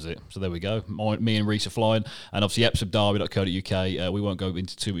 Yeah, that was it. So there we go. Me and Reese are flying. And obviously, epsomderby.co.uk. We won't go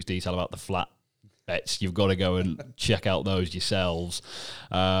into too much detail about the flat bets. You've got to go and check out those yourselves.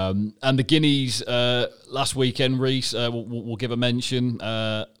 And the Guineas last weekend, Reese, we'll give a mention.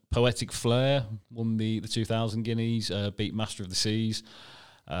 Poetic Flair won the 2000 Guineas, beat Master of the Seas.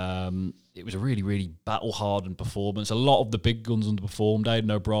 It was a really, really battle-hardened performance. A lot of the big guns underperformed.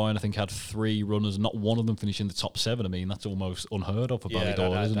 Aidan O'Brien, I think, had 3 runners, not one of them finishing the top 7. I mean, that's almost unheard of for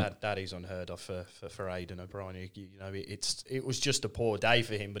Ballydoyle, isn't it? That is unheard of for Aidan O'Brien. It was just a poor day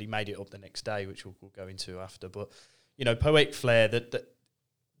for him, but he made it up the next day, which we'll go into after. But, Poetic Flair, the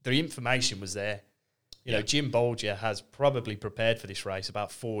information was there. Jim Bolger has probably prepared for this race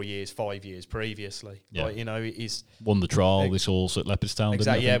about 4 years, 5 years previously. Yeah. He's won the trial, this horse at Leopardstown.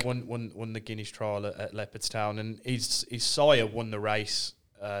 Exactly. Yeah, won the Guineas trial at Leopardstown, and his sire won the race.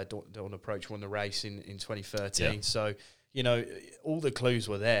 Dawn Approach won the race in 2013. Yeah. So all the clues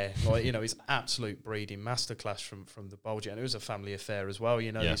were there. His absolute breeding masterclass from the Bolger, and it was a family affair as well.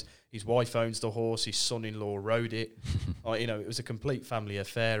 His wife owns the horse, his son-in-law rode it. It was a complete family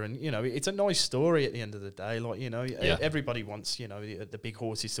affair, and it's a nice story at the end of the day. Everybody wants the big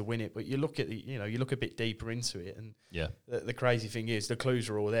horses to win it, but you look at you look a bit deeper into it, and the crazy thing is the clues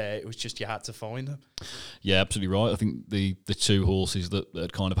are all there. It was just you had to find them. Yeah, absolutely right. I think the 2 horses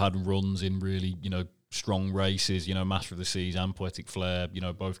that kind of had runs in really strong races, Master of the Seas and Poetic Flare,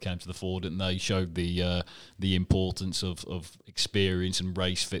 both came to the fore, didn't they? Showed the importance of experience and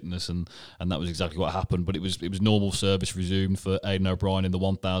race fitness, and that was exactly what happened. But it was normal service resumed for Aidan O'Brien in the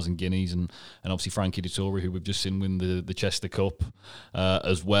 1,000 guineas, and obviously Frankie Dettori, who we've just seen win the Chester Cup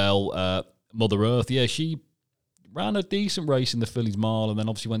as well. Mother Earth, she ran a decent race in the Fillies Mile, and then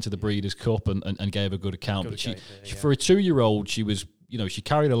obviously went to the Breeders' Cup and gave a good account. But she, for a 2-year-old, she was, she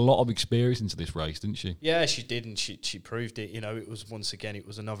carried a lot of experience into this race, didn't she? Yeah, she did, and she proved it. It was it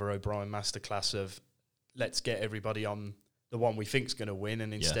was another O'Brien masterclass of let's get everybody on the one we think's going to win,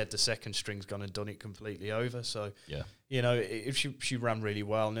 and instead the second string's gone and done it completely over. So if she ran really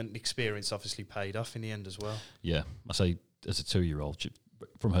well, and then the experience obviously paid off in the end as well. Yeah, I say as a 2-year-old.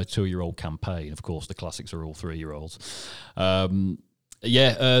 From her 2-year-old campaign, of course, the classics are all 3-year-olds. Any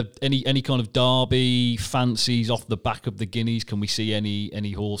kind of Derby fancies off the back of the Guineas? Can we see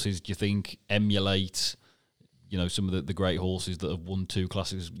any horses, do you think, emulate, some of the great horses that have won 2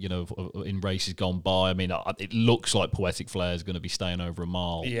 classics, in races gone by? I mean, it looks like Poetic Flare is going to be staying over a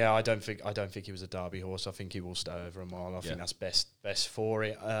mile. Yeah, I don't think he was a Derby horse. I think he will stay over a mile. I think that's best for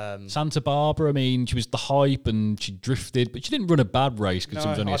it. Santa Barbara, I mean, she was the hype and she drifted, but she didn't run a bad race because it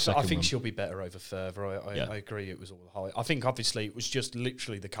was only a second I think run. She'll be better over further. I agree. It was all the hype. I think obviously it was just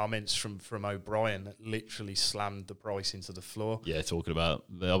literally the comments from O'Brien that literally slammed the price into the floor. Yeah, talking about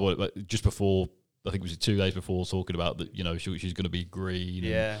just before. I think it was 2 days before, talking about that, she's going to be green.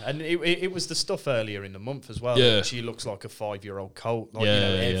 Yeah, and it was the stuff earlier in the month as well. Yeah. She looks like a 5-year-old colt.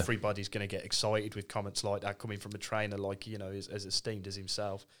 Everybody's going to get excited with comments like that coming from a trainer like, as esteemed as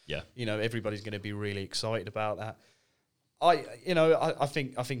himself. Yeah. Everybody's going to be really excited about that. I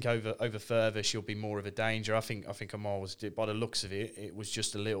think over further she'll be more of a danger. I think a mile was, by the looks of it, it was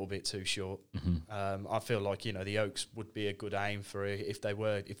just a little bit too short. Mm-hmm. I feel like the Oaks would be a good aim for her if they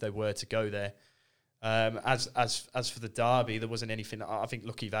were to go there. As for the Derby, there wasn't anything. I think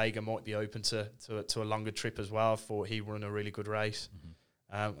Lucky Vega might be open to a longer trip as well. I thought he run a really good race.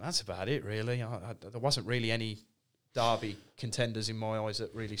 Mm-hmm. That's about it, really. There wasn't really any Derby contenders in my eyes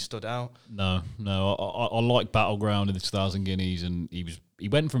that really stood out. No. I like Battleground in the 2,000 guineas, and he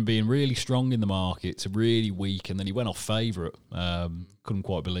went from being really strong in the market to really weak, and then he went off favourite. Couldn't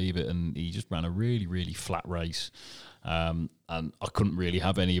quite believe it, and he just ran a really, really flat race. And I couldn't really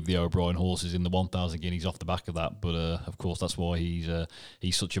have any of the O'Brien horses in the 1,000 guineas off the back of that, but of course that's why he's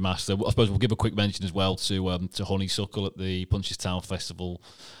such a master. I suppose we'll give a quick mention as well to Honeysuckle at the Punchestown Festival.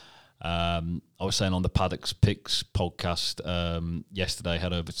 I was saying on the Paddocks Picks podcast yesterday,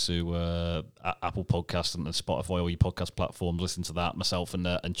 head over to Apple Podcast and Spotify, all your podcast platforms, listen to that, myself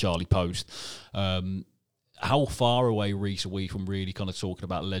and Charlie Post. How far away, Reece, are we from really kind of talking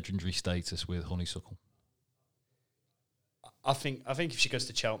about legendary status with Honeysuckle? I think if she goes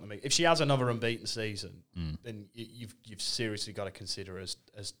to Cheltenham, if she has another unbeaten season, then you've seriously got to consider her as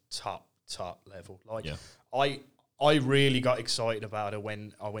top level. I really got excited about her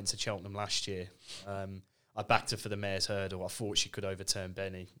when I went to Cheltenham last year. I backed her for the Mare's Hurdle. I thought she could overturn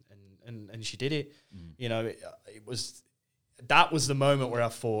Benny, and she did it. That was the moment where I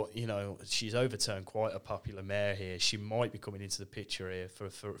thought, she's overturned quite a popular mare here. She might be coming into the picture here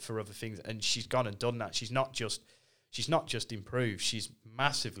for other things, and she's gone and done that. She's not just improved. She's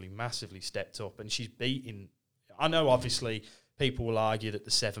massively stepped up, and she's beaten. I know, obviously, people will argue that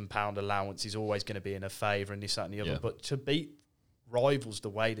the £7 allowance is always going to be in her favour and this, that and the other, but to beat rivals the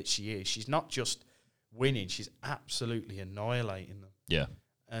way that she is, she's not just winning, she's absolutely annihilating them. Yeah.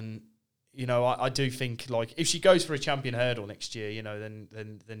 And, I do think, if she goes for a champion hurdle next year,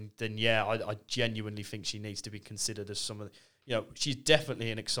 then I genuinely think she needs to be considered as some of the... she's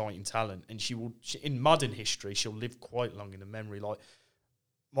definitely an exciting talent, and she in modern history, she'll live quite long in the memory. Like,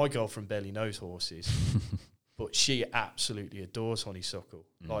 my girlfriend barely knows horses, but she absolutely adores Honeysuckle.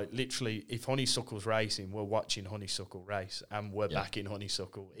 Like, literally, if Honeysuckle's racing, we're watching Honeysuckle race, and we're backing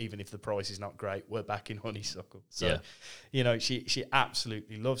Honeysuckle. Even if the price is not great, we're backing Honeysuckle. So, she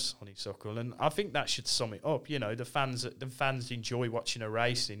absolutely loves Honeysuckle, and I think that should sum it up. The fans enjoy watching her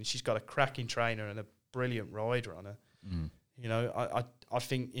racing. She's got a cracking trainer and a brilliant rider on her. I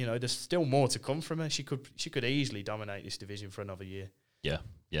think there's still more to come from her. She could easily dominate this division for another year. Yeah.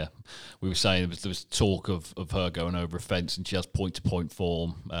 We were saying there was talk of her going over a fence, and she has point-to-point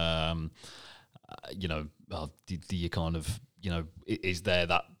form. Do you kind of, is there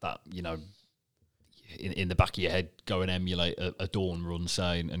that in the back of your head, go and emulate a Dawn run,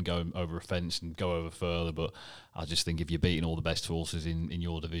 say, and go over a fence and go over further? But I just think if you're beating all the best horses in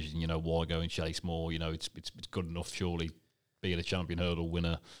your division, why go and chase more? It's good enough, surely, being a champion hurdle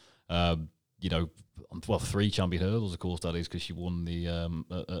winner. 3 champion hurdles, of course, that is, because she won the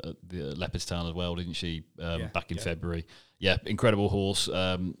Leopardstown as well, didn't she, back in February. Yeah, incredible horse.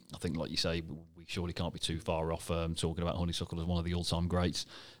 I think, like you say, we surely can't be too far off talking about Honeysuckle as one of the all-time greats.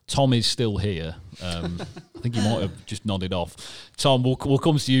 Tom is still here. I think he might have just nodded off. Tom, we'll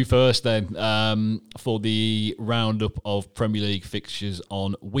come to you first then for the roundup of Premier League fixtures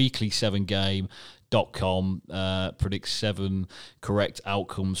on weekly7game.com. Predicts 7 correct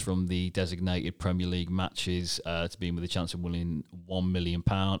outcomes from the designated Premier League matches to be in with a chance of winning £1 million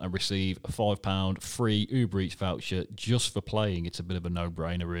and receive a £5 free Uber Eats voucher just for playing. It's a bit of a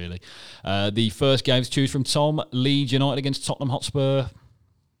no-brainer, really. The first game to choose from Tom, Leeds United against Tottenham Hotspur.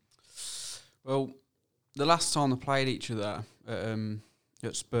 Well, the last time they played each other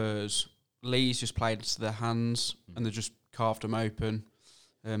at Spurs, Leeds just played into their hands and they just carved them open.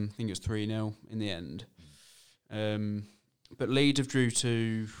 I think it was 3-0 in the end. But Leeds have drew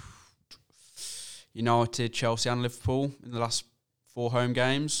to United, Chelsea and Liverpool in the last 4 home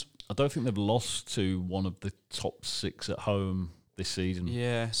games. I don't think they've lost to one of the top 6 at home this season.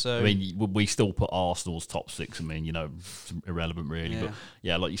 Yeah, so... I mean, we still put Arsenal's top 6. I mean, it's irrelevant, really. Yeah. But,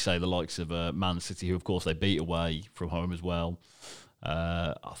 yeah, like you say, the likes of Man City, who, of course, they beat away from home as well.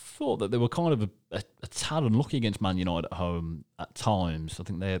 I thought that they were kind of a tad unlucky against Man United at home at times. I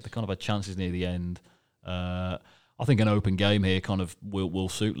think they kind of had chances near the end. I think an open game here kind of will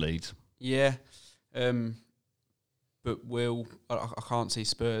suit Leeds. Yeah, but I can't see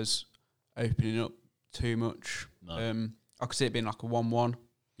Spurs opening up too much. No. I could see it being like a 1-1.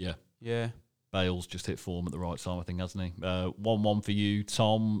 Yeah. Yeah. Bale's just hit form at the right time, I think, hasn't he? 1-1 for you,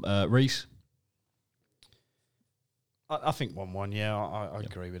 Tom. Reese? I think 1-1, yeah, I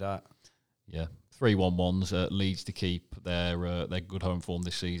agree with that. Yeah, 3-1-1s Leeds to keep their good home form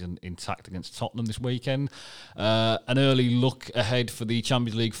this season intact against Tottenham this weekend. An early look ahead for the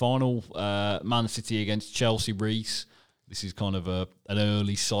Champions League final, Man City against Chelsea. Reese, this is kind of an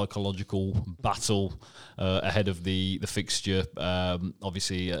early psychological battle ahead of the fixture.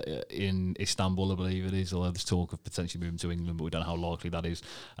 Obviously in Istanbul, I believe it is, although there's talk of potentially moving to England, but we don't know how likely that is.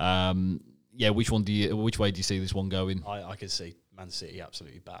 Which way do you see this one going? I could see Man City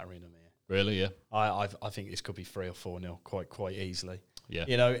absolutely battering them here. Really, yeah. I think this could be 3 or 4-0 quite easily. Yeah.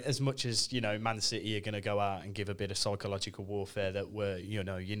 As much as Man City are going to go out and give a bit of psychological warfare that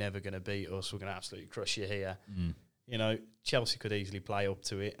you're never going to beat us, we're going to absolutely crush you here. Chelsea could easily play up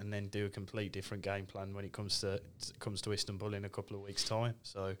to it and then do a complete different game plan when it comes to Istanbul in a couple of weeks' time.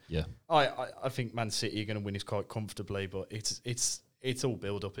 So yeah, I think Man City are going to win this quite comfortably, but it's all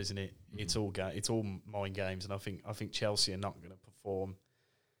build up, isn't it? Mm-hmm. It's all mind games, and I think Chelsea are not going to perform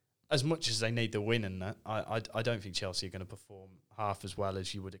as much as they need the win. And that I don't think Chelsea are going to perform half as well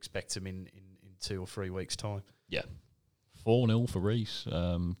as you would expect them in 2 or 3 weeks' time. Yeah, 4-0 for Reese.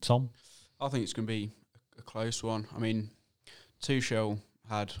 Tom, I think it's going to be a close one. I mean, Tuchel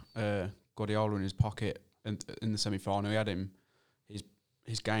had Guardiola in his pocket, and in the semi-final, he had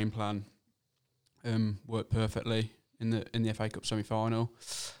his game plan worked perfectly in the FA Cup semi-final.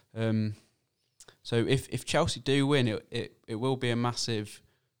 So if Chelsea do win, it will be a massive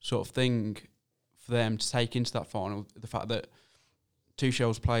sort of thing for them to take into that final. The fact that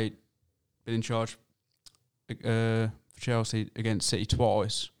Tuchel's been in charge for Chelsea against City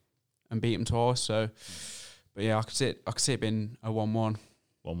twice and beat them twice. So, but yeah, I could see it being a 1-1.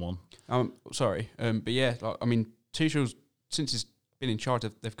 1-1. Sorry, but yeah, Tuchel's, since he's been in charge,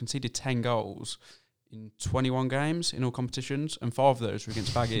 they've conceded 10 goals in 21 games in all competitions, and 5 of those were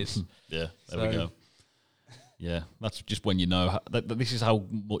against Baggies. Yeah, there we go. Yeah, that's just when that this is how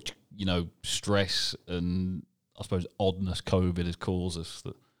much stress and I suppose oddness COVID has caused us.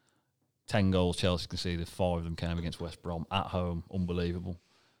 That 10 goals Chelsea conceded, 5 of them came against West Brom at home. Unbelievable.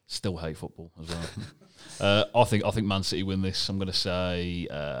 Still hate football as well. I think Man City win this. I'm going to say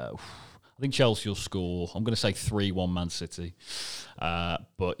I think Chelsea will score. I'm going to say 3-1 Man City.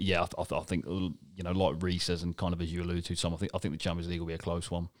 But yeah, I think like Reece says, and kind of as you alluded to, Tom, I think the Champions League will be a close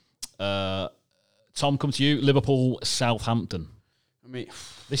one. Tom, come to you. Liverpool, Southampton. I mean,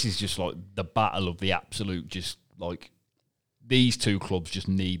 this is just like the battle of the absolute. Just like these two clubs just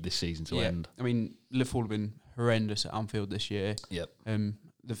need this season to end. I mean, Liverpool have been horrendous at Anfield this year. Yep.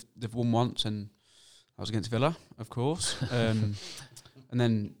 They've won once, and that was against Villa, of course. And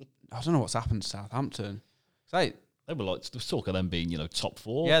then I don't know what's happened to Southampton. They were like, there was talk of them being, top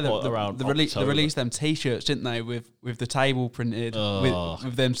 4. Yeah, they released them T-shirts, didn't they, with the table printed,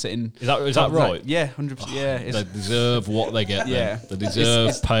 with them sitting. Is that right? Yeah, 100%. Yeah, they deserve what they get. Yeah, they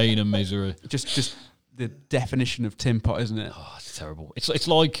deserve pain and misery. Just the definition of tin pot, isn't it? Oh, it's terrible. It's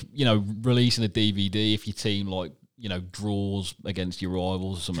like releasing a DVD if your team draws against your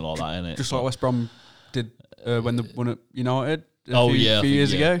rivals or something like that, innit? Just like West Brom did when they won at United I few think,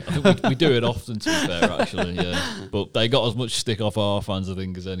 years ago. I think we do it often, to be fair, actually, yeah. But they got as much stick off our fans, I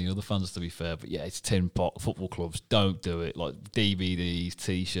think, as any other fans, to be fair. But yeah, it's tin pot football clubs. Don't do it. Like DVDs,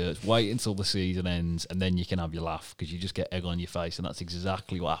 T-shirts. Wait until the season ends, and then you can have your laugh, because you just get egg on your face, and that's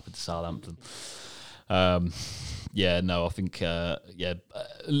exactly what happened to Southampton. I think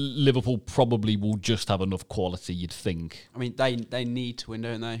Liverpool probably will just have enough quality, you'd think. I mean, they need to win,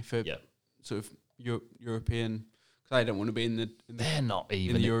 don't they, for sort of European. They don't want to be in the they're not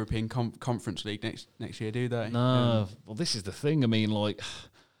even in the European Conference League next year, do they? No. Well, this is the thing. I mean, like,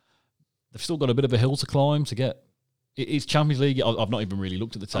 they've still got a bit of a hill to climb to get. It's Champions League. I've not even really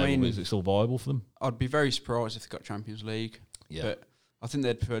looked at the table. I mean, is it still viable for them? I'd be very surprised if they got Champions League. Yeah. But I think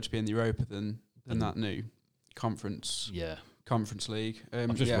they'd prefer to be in the Europa than that new conference. Yeah. Conference League.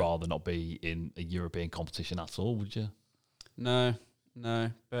 I'd just rather not be in a European competition at all, would you? No.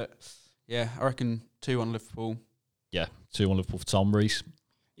 But yeah, I reckon 2-1 Liverpool. Yeah, 2-1 Liverpool for Tom Rees.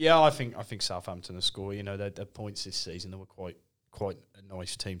 Yeah, I think Southampton will score. Their points this season, they were quite a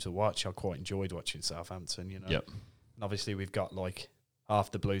nice team to watch. I quite enjoyed watching Southampton. Yep. And obviously we've got like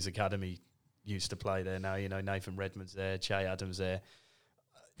half the Blues Academy used to play there now. Nathan Redmond's there, Che Adams there.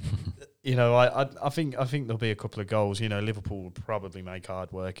 I think there'll be a couple of goals. Liverpool will probably make hard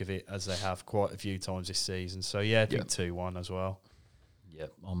work of it, as they have quite a few times this season. So yeah, I think 2-1 as well. Yeah,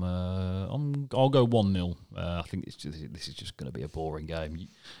 I'll go 1-0. I think this is just going to be a boring game.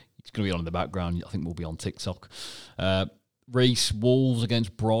 It's going to be on in the background. I think we'll be on TikTok. Reece, Wolves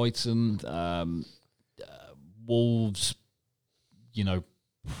against Brighton. Wolves,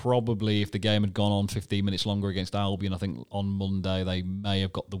 probably if the game had gone on 15 minutes longer against Albion, I think on Monday they may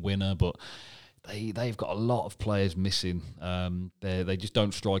have got the winner, but they've got a lot of players missing. They just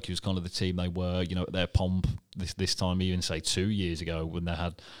don't strike you as kind of the team they were, at their pomp this time, even say 2 years ago when they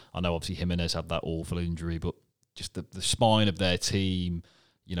had. I know obviously Jimenez had that awful injury, but just the spine of their team.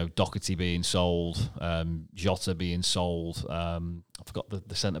 Doherty being sold, Jota being sold. I forgot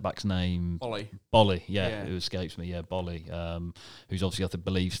the centre back's name. Bolly, yeah, it escapes me. Yeah, Bolly, who's obviously I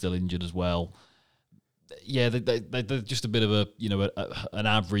believe still injured as well. Yeah, they're just a bit of an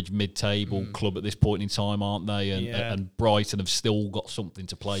average mid-table club at this point in time, aren't they? And Brighton have still got something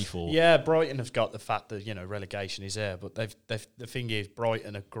to play for. Yeah, Brighton have got the fact that relegation is there, but the thing is,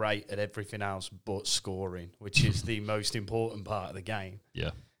 Brighton are great at everything else but scoring, which is the most important part of the game.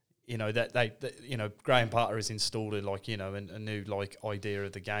 Yeah. Graham Potter has installed a new idea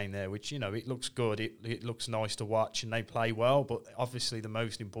of the game there, which it looks good, it looks nice to watch, and they play well. But obviously, the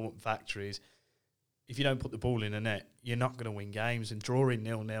most important factor is, if you don't put the ball in the net, you're not going to win games. And drawing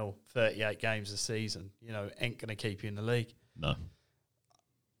 0-0, 38 games a season, ain't going to keep you in the league. No.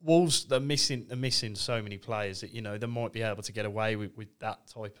 Wolves, they're missing so many players that, they might be able to get away with that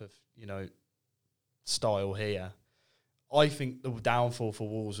type of, style here. I think the downfall for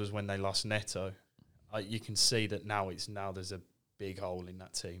Wolves was when they lost Neto. You can see that now there's a big hole in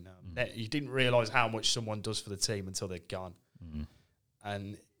that team now. You didn't realise how much someone does for the team until they're gone.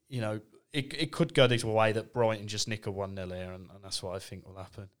 And, it could go this way that Brighton just nick a 1-0 here, and that's what I think will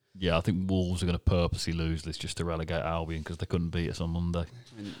happen. Yeah, I think Wolves are going to purposely lose this just to relegate Albion because they couldn't beat us on Monday.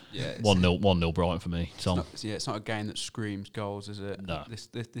 1-0 Brighton for me. Tom. It's not a game that screams goals, is it? No.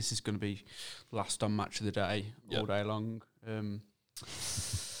 This is going to be last on match of the day all day long.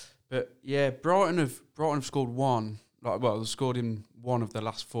 But yeah, Brighton have scored one. They've scored in one of the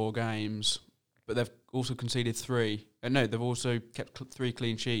last 4 games, but they've also conceded 3. No, they've also kept 3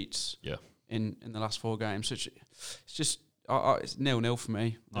 clean sheets. Yeah. In the last 4 games, so it's just it's 0-0 for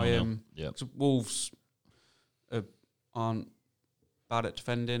me. So Wolves aren't bad at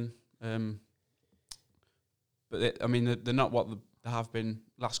defending, but they're not what they have been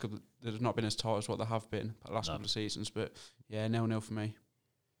last couple. They've not been as tight as what they have been the last couple of seasons. But yeah, 0-0 for me.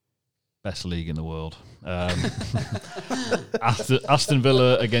 Best league in the world. Aston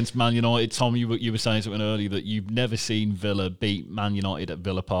Villa against Man United. Tom, you were saying something earlier that you've never seen Villa beat Man United at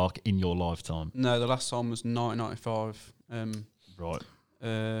Villa Park in your lifetime. No, the last time was 1995. Right.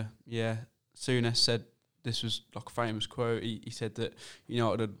 Yeah. Souness said this was like a famous quote. He said that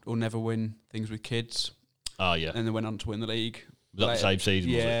United will never win things with kids. Oh yeah. And they went on to win the league. Was that the same season?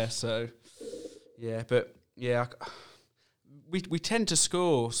 Yeah. Was it? So. Yeah, but yeah. We tend to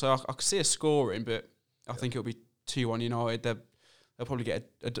score, so I could see us scoring, but I think it'll be 2-1 United. They'll probably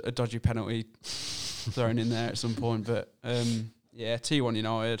get a dodgy penalty thrown in there at some point, but 2-1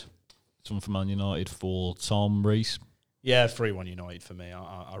 United. Someone from Man United for Tom Rees. Yeah, 3-1 United for me.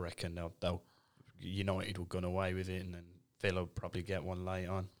 I reckon they'll United will gun away with it, and then Villa will probably get one late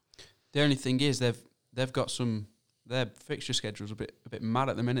on. The only thing is they've got some their fixture schedule's a bit mad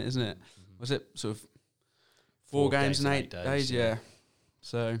at the minute, isn't it? Was it sort of 4 games in 8 days? Yeah.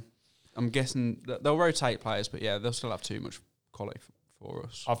 So I'm guessing that they'll rotate players, but yeah, they'll still have too much quality for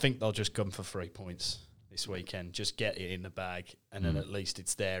us. I think they'll just come for 3 points this weekend. Just get it in the bag, and then at least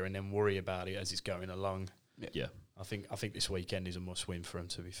it's there, and then worry about it as it's going along. Yeah. I think this weekend is a must-win for them,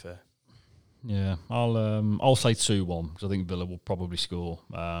 to be fair. Yeah, I'll say 2-1 because I think Villa will probably score.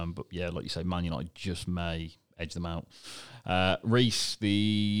 But yeah, like you say, Man United just may edge them out. Reece,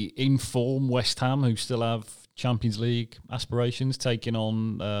 the in-form West Ham, who still have Champions League aspirations, taking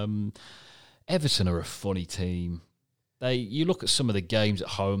on Everton, are a funny team. You look at some of the games at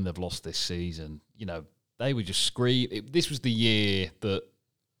home they've lost this season. You know, they were just screaming. This was the year that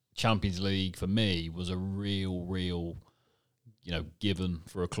Champions League for me was a real, given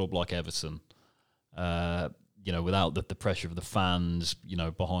for a club like Everton. Without the pressure of the fans,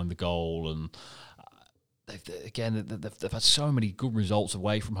 behind the goal, and they've had so many good results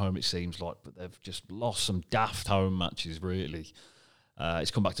away from home. It seems like, but they've just lost some daft home matches. Really,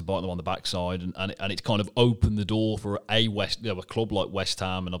 it's come back to bite them on the backside, and it's kind of opened the door for a club like West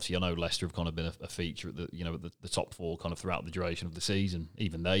Ham, and obviously I know Leicester have kind of been a feature at the top 4 kind of throughout the duration of the season.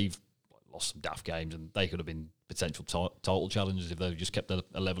 Even they've lost some daft games, and they could have been potential title challengers if they just kept a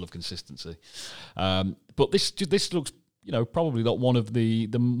level of consistency. But this looks, probably not one of the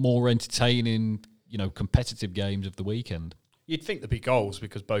more entertaining, competitive games of the weekend. You'd think there'd be goals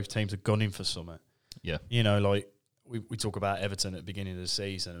because both teams are gunning for something. Yeah. Like we talk about Everton at the beginning of the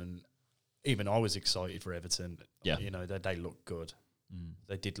season, and even I was excited for Everton. Yeah. They look good.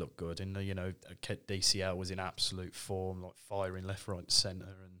 They did look good, and DCL was in absolute form, like firing left, right,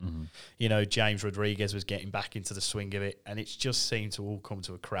 centre, and James Rodriguez was getting back into the swing of it, and it's just seemed to all come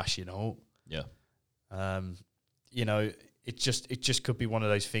to a crashing halt. Yeah, it just could be one of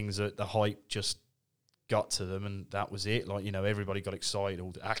those things that the hype just got to them, and that was it. Like everybody got excited.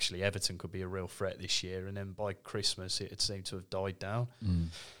 Actually, Everton could be a real threat this year, and then by Christmas, it had seemed to have died down.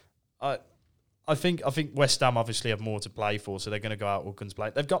 I think West Ham obviously have more to play for, so they're going to go out all guns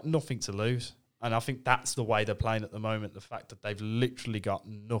blazing. They've got nothing to lose, and I think that's the way they're playing at the moment. The fact that they've literally got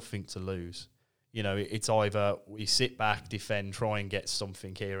nothing to lose. It's either we sit back, defend, try and get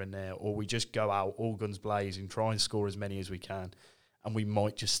something here and there, or we just go out all guns blazing, try and score as many as we can, and we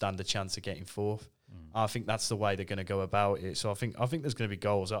might just stand a chance of getting 4th. I think that's the way they're going to go about it. So I think there's going to be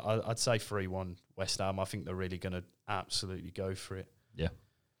goals. I'd say 3-1 West Ham. I think they're really going to absolutely go for it. Yeah.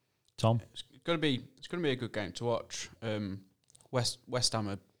 Tom? It's going to be a good game to watch. West Ham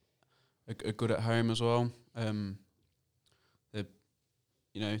are good at home as well.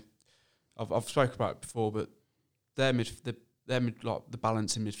 I've spoken about it before, but the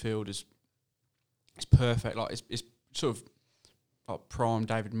balance in midfield is perfect. Like it's sort of like prime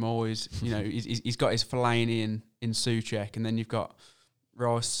David Moyes. He's got his Fellaini in Souček, and then you've got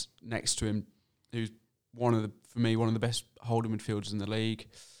Rice next to him, who's one of the best holding midfielders in the league.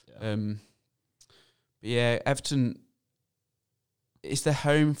 Yeah. But yeah, Everton, it's their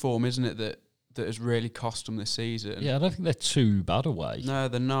home form, isn't it, that has really cost them this season. Yeah, I don't think they're too bad away. No,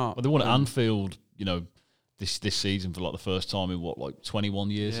 they're not. But they won at Anfield, this season for like the first time in 21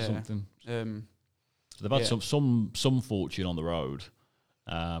 years or something. So they've had some fortune on the road.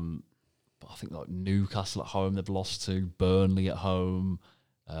 But I think like Newcastle at home they've lost to, Burnley at home.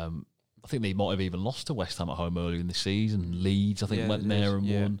 I think they might have even lost to West Ham at home earlier in the season. Leeds, I think, went there and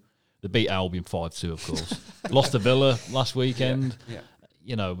won. They beat Albion 5-2, of course. Lost to Villa last weekend.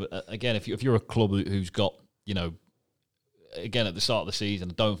 Yeah. But again, if you're a club who's got, again, at the start of the season,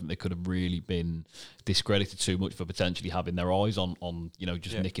 I don't think they could have really been discredited too much for potentially having their eyes on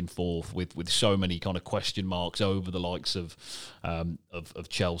nicking 4th with so many kind of question marks over the likes of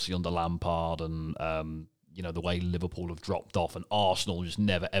Chelsea under Lampard and the way Liverpool have dropped off and Arsenal just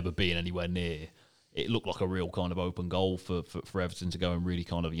never ever being anywhere near. It looked like a real kind of open goal for Everton to go and really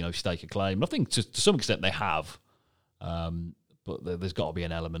kind of stake a claim. And I think to some extent they have. But there's got to be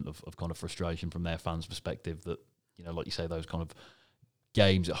an element of kind of frustration from their fans' perspective that, like you say, those kind of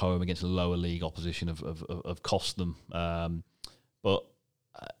games at home against lower league opposition have cost them. But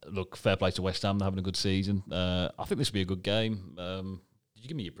look, fair play to West Ham. They're having a good season. I think this will be a good game. Did you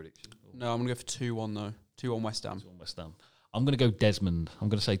give me your prediction? No, I'm going to go for 2-1 though. 2-1 West Ham. 2-1 West Ham. I'm going to go Desmond. I'm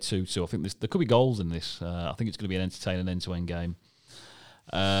going to say 2-2. I think there could be goals in this. I think it's going to be an entertaining end-to-end game.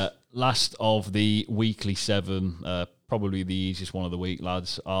 Last of the weekly 7, probably the easiest one of the week,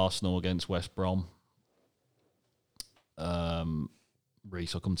 lads. Arsenal against West Brom.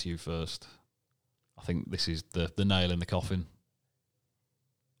 Reece, I'll come to you first. I think this is the nail in the coffin.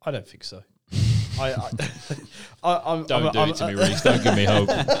 I don't think so. Don't do it to me, Reece. Don't give me hope.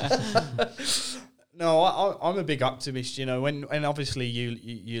 No, I'm a big optimist. You know, when obviously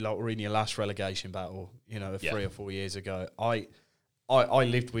you like were in your last relegation battle, you know, 3 or 4 years ago. I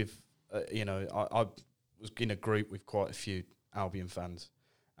lived with, you know, I was in a group with quite a few Albion fans,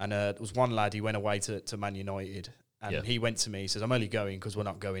 and there was one lad. He went away to Man United, and he went to me. He says, "I'm only going because we're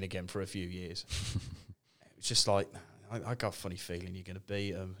not going again for a few years." It's just like, I got a funny feeling you're going to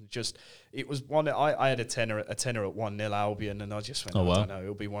beat them. It was one. I had a tenner at 1-0 Albion, and I just went, I don't know,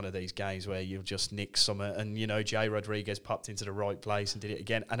 it'll be one of these games where you'll just nick something. And you know, Jay Rodriguez popped into the right place and did it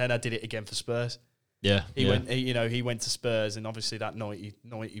again, and then I did it again for Spurs. Yeah, he went to Spurs, and obviously that 90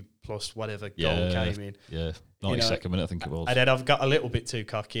 plus whatever goal came in. Yeah, 92nd minute I think it was. And then I've got a little bit too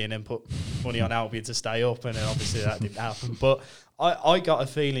cocky and then put money on Albion to stay up, and then obviously that didn't happen. But I got a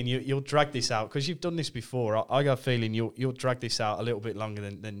feeling you'll drag this out because you've done this before. I got a feeling you'll drag this out a little bit longer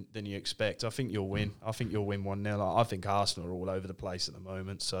than you expect. I think you'll win. I think you'll win 1-0. I think Arsenal are all over the place at the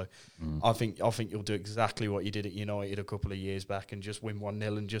moment, so I think you'll do exactly what you did at United a couple of years back and just win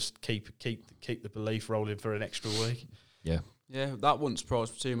 1-0 and just keep the belief rolling for an extra week. Yeah, that wouldn't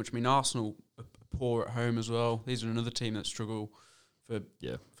surprise me too much. I mean, Arsenal are poor at home as well. These are another team that struggle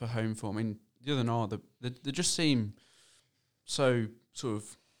for home form. I mean, the other night they just seem so sort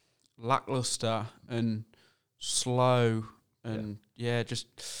of lackluster and slow and just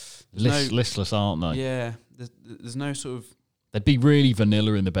listless, aren't they? Yeah, there's no sort of. They'd be really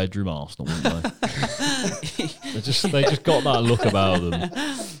vanilla in the bedroom, Arsenal, wouldn't they? they just got that look about them.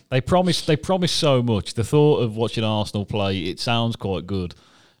 They promise so much. The thought of watching Arsenal play, it sounds quite good,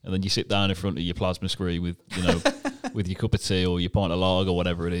 and then you sit down in front of your plasma screen with with your cup of tea or your pint of lager or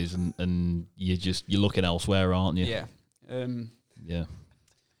whatever it is, and you're looking elsewhere, aren't you? Yeah.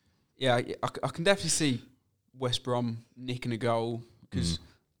 I can definitely see West Brom nicking a goal because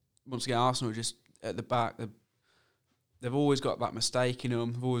once again Arsenal are just at the back. They've always got that mistake in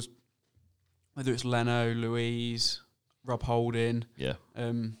them. They've always, whether it's Leno, Louise, Rob Holding. Yeah.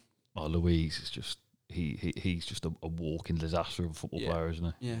 Louise is just he's just a walking disaster of a football player,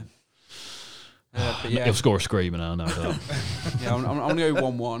 isn't he? Yeah. But he'll score a screamer now, no doubt. Yeah, I'm going to go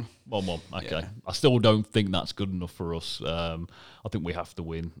 1-1. 1-1, okay. Yeah. I still don't think that's good enough for us. I think we have to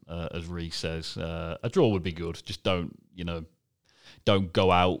win, as Reece says. A draw would be good. Just don't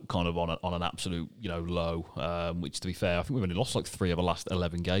go out kind of on an absolute, low, which, to be fair, I think we've only lost like 3 of the last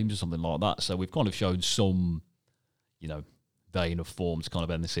 11 games or something like that. So we've kind of shown some, vein of form to kind of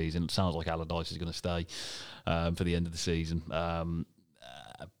end the season. It sounds like Allardyce is going to stay for the end of the season.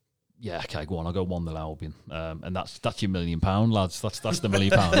 Yeah, okay, go on. I'll go 1-0 Albion, and that's your £1 million, lads. That's the £1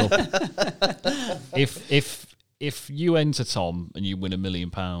 million up. If you enter, Tom, and you win £1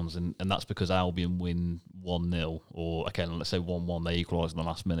 million, and that's because Albion win 1-0, or okay, let's say 1-1, they equalise in the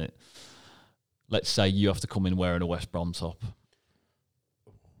last minute. Let's say you have to come in wearing a West Brom top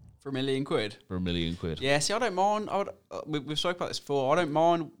for £1 million. For £1 million. Yeah, see, I don't mind. We've spoken about this before. I don't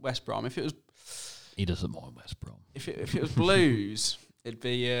mind West Brom. If it was, he doesn't mind West Brom. If it was Blues. It'd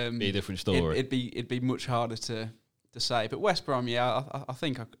be a different story. It'd be much harder to say. But West Brom, I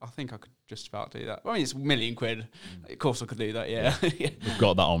think I could just about do that. I mean, it's £1 million. Of course, I could do that. Yeah. We've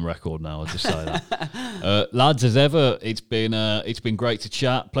got that on record now. I'll just say that, lads. As ever, it's been great to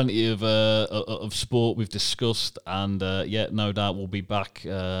chat. Plenty of sport we've discussed, and no doubt we'll be back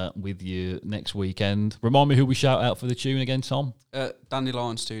with you next weekend. Remind me who we shout out for the tune again, Tom.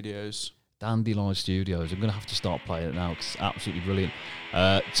 Dandelion Studios. Dandelion Studios. I'm going to have to start playing it now because it's absolutely brilliant.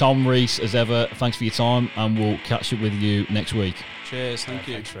 Tom, Reece, as ever, thanks for your time, and we'll catch up with you next week. Cheers. Thank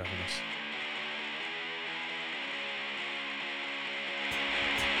you. Thanks for having us.